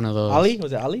 so- one of those. Ali?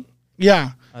 Was it Ali?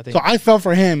 yeah. I think. So I felt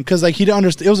for him because like he didn't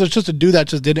understand. It was just a dude that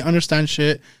just didn't understand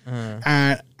shit,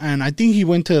 and I think he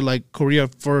went to like Korea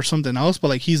for something else, but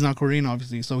like he's not Korean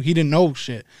obviously, so he didn't know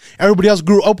shit. Everybody else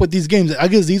grew up with these games. I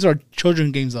guess these are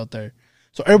children games out there.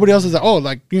 So everybody else is like, oh,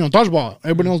 like dodgeball.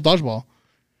 Everybody knows dodgeball.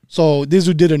 So this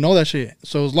dude didn't know that shit,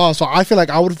 so it was lost. So I feel like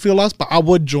I would feel lost, but I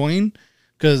would join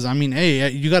because I mean, hey,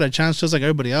 you got a chance just like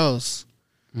everybody else.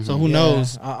 So who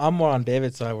knows? I'm more on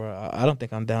David's side where I don't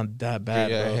think I'm down that bad,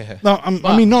 bro. Yeah. No,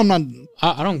 I mean, no, I'm not.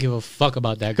 I don't give a fuck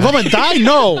about that If guy. I'm gonna die,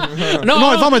 no.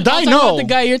 No, if I'm gonna die, I'm talking no. about the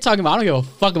guy you're talking about. I don't give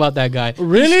a fuck about that guy.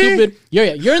 Really? You stupid.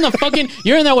 You're in the fucking.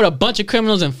 You're in there with a bunch of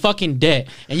criminals and fucking debt,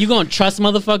 and you gonna trust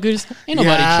motherfuckers? Ain't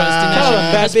nobody Yeah. trusting Tell him,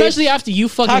 that bad shit. Especially bitch. after you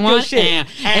fucking Talk your won. shit.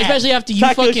 Especially after you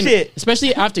Talk your fucking. shit.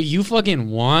 Especially after you fucking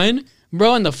won.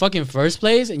 Bro, in the fucking first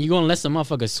place, and you gonna let some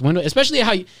motherfucker swindle. Especially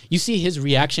how you see his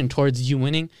reaction towards you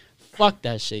winning. Fuck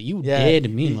that shit. You Yeah. dead to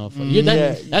me, motherfucker. You're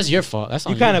Yeah. That's your fault. That's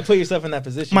on You kind of put yourself in that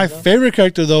position. My you know? favorite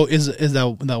character though is that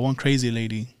one crazy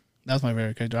lady. That's my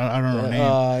favorite character. I don't know her name.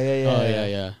 Yeah. Oh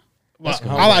yeah.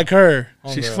 I like her.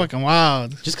 She's Homegirl. fucking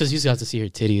wild. Just because you got to see her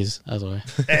titties, that's why.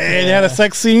 Hey, they had a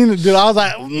sex scene, dude. I was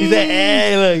like, He's like,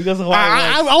 hey, look, he goes to Hawaii.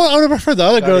 I would prefer the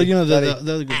other girl. Sorry, You know, sorry. the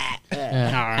other girl.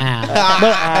 Yeah.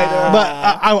 But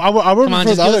I would Come on,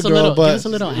 prefer just the give other us a girl. little. Give But us a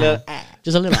little. Little,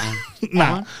 Just a little.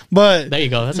 nah. But There you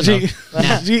go. That's she, enough.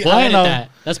 Nah, she, we'll I edit don't know. that.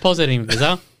 Let's post it in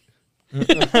Gazelle.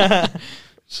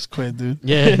 Just quit, dude.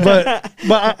 Yeah.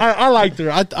 But I liked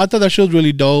her. I thought that she was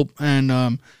really dope,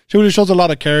 and she really shows a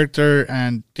lot of character,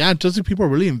 and yeah, just like people are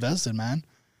really invested, man.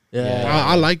 Yeah.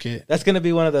 I like it. That's going to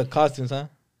be one of the costumes, huh?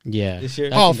 Yeah. This year?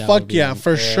 I Oh think that fuck would be yeah, one.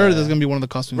 for sure. Yeah. There's gonna be one of the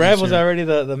costumes. Rev this was year. already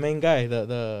the main guy,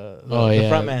 the yeah.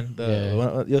 front man.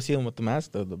 Yeah. You'll see him with the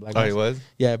mask, the black Oh, mask. he was?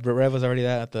 Yeah, but Rev was already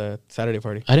that at the Saturday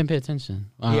party. I didn't pay attention.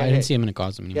 Yeah, I yeah. didn't see him in a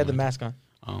costume He anymore. had the mask on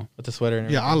Oh. with the sweater.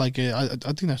 And Yeah, I everything. like it.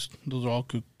 I think those are all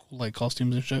cool like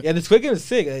costumes and shit. Yeah, the Squid Game is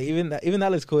sick. Even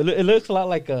that looks cool. It looks a lot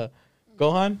like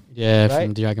Gohan Yeah, Right?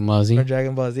 from Dragon Ball Z. from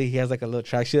Dragon Ball Z. He has like a little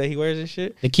tracksuit that he wears and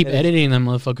shit. They keep And it's- editing that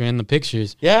motherfucker in the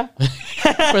pictures. Yeah,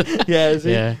 yeah,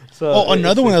 see? Yeah. So Oh,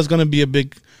 another it's one that's gonna be a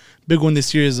big one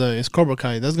this year is Cobra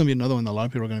Kai. That's gonna be another one that a lot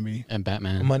of people are gonna be. And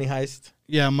Batman. Money Heist.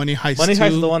 Yeah, Money Heist. Money Heist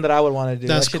too. is the one that I would want to do.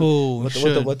 That's That shit cool.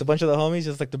 with a bunch of the homies,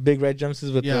 just like the big red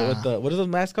jumpsuits with Yeah. the what is those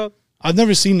masks called? I've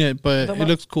never seen it, but Talking it about-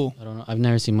 looks cool. I don't know. I've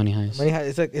never seen Money Heist. Money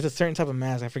Heist. It's a certain type of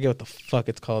mask. I forget what the fuck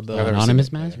it's called though. I've never Anonymous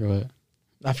seen it. mask or what?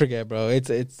 I forget, bro. It's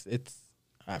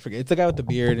I forget. It's the guy with the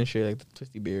beard and shit, like the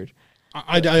twisty beard.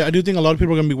 I do think a lot of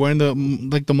people are gonna be wearing the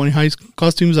the Money Heist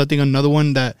costumes. I think another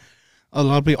one that a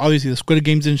lot of people, obviously the Squid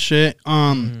Games and shit.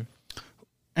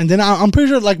 And then I'm pretty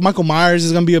sure like Michael Myers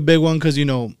is gonna be a big one because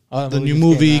Oh, the movie new just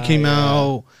movie came came out, yeah.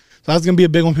 out. So that's gonna be a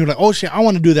big one. People are like, oh shit, I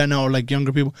want to do that now. Or like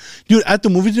younger people, dude. At the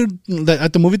movie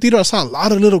theater, I saw a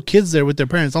lot of little kids there with their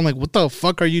parents. I'm like, what the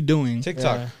fuck are you doing?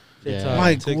 TikTok. Yeah. Yeah. TikTok.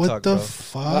 Like, TikTok, what the bro.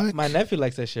 fuck? My nephew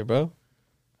likes that shit, bro.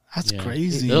 That's Yeah.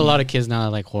 crazy. There's a lot of kids now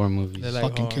that like horror movies. They're like,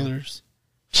 fucking oh. killers.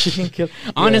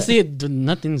 Honestly,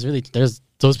 nothing's really. There's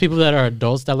those people that are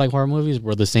adults that like horror movies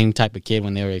were the same type of kid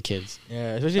when they were kids.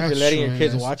 Yeah, especially if That's you're letting true, your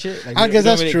kids yes. watch it. Like, I you guess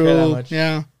don't that's really care that true. much.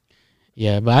 Yeah.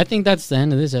 Yeah, but I think that's the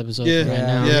end of this episode Yeah. for right Yeah,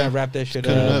 now. we're Yeah. gonna wrap that shit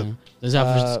Cut it up. up. Let's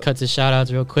have cut to shout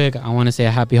outs real quick. I want to say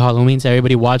a happy Halloween to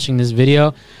everybody watching this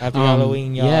video. Happy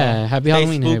Halloween, y'all. Yeah, happy Stay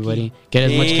Halloween, spooky. everybody. Get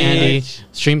as much candy. Bitch.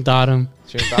 Stream Thoughtum.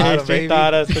 Straight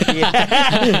thought us.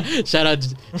 shout out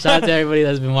to everybody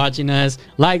that's been watching us.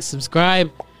 Like,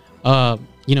 subscribe,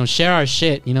 share our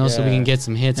shit, so we Yeah. can get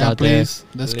some hits Yeah, out please.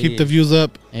 Let's keep the Please. views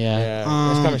up. there. Yeah.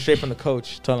 Yeah, it's coming straight from the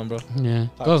coach. Tell him, bro. Yeah.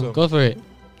 Talk to him. Go for it.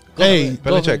 Hey,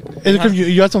 Go for check. it. is it 'cause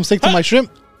you had some steak to my shrimp?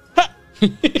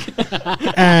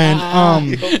 And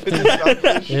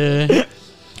Yeah.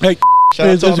 hey, Shout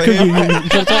out to all the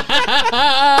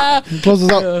close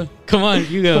this up. Come on,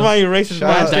 you go. Come on, you racist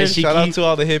bastard. Shout out to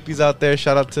all the hippies out there.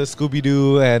 Shout out to Scooby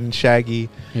Doo and Shaggy.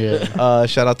 Yeah.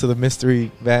 Shout out to the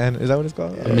mystery van. Is that what it's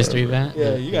called? The mystery van.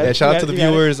 Yeah, you guys. Yeah, shout out to the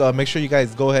viewers. Make sure you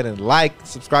guys go ahead and like,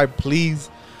 subscribe, please,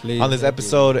 on this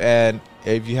episode. And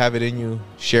If you have it in you,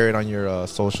 share it on your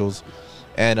socials,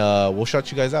 and we'll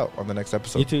shout you guys out on the next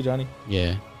episode. You too, Johnny.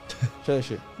 Yeah. Share that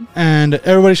shit. And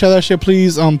everybody share that shit,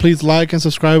 please. Please like and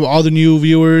subscribe. All the new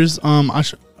viewers. I'll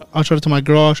shout out to my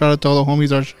girl. Shout out to all the homies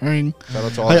that are sharing. Shout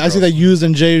out to all I the see girls. that Yuz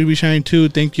and Jay will be sharing too.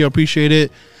 Thank you. I appreciate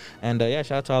it. And yeah,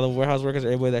 shout out to all the warehouse workers,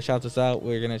 everybody that shouts us out.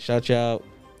 We're gonna shout you out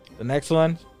the next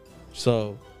one.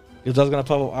 So Gazelle's gonna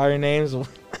pop up all your names on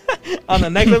the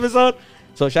next episode.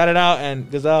 So shout it out, and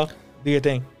Gazelle, do your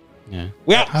thing. Yeah.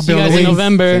 We out. Happy See you guys in Halloween.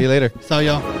 November. See you later. So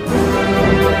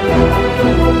y'all.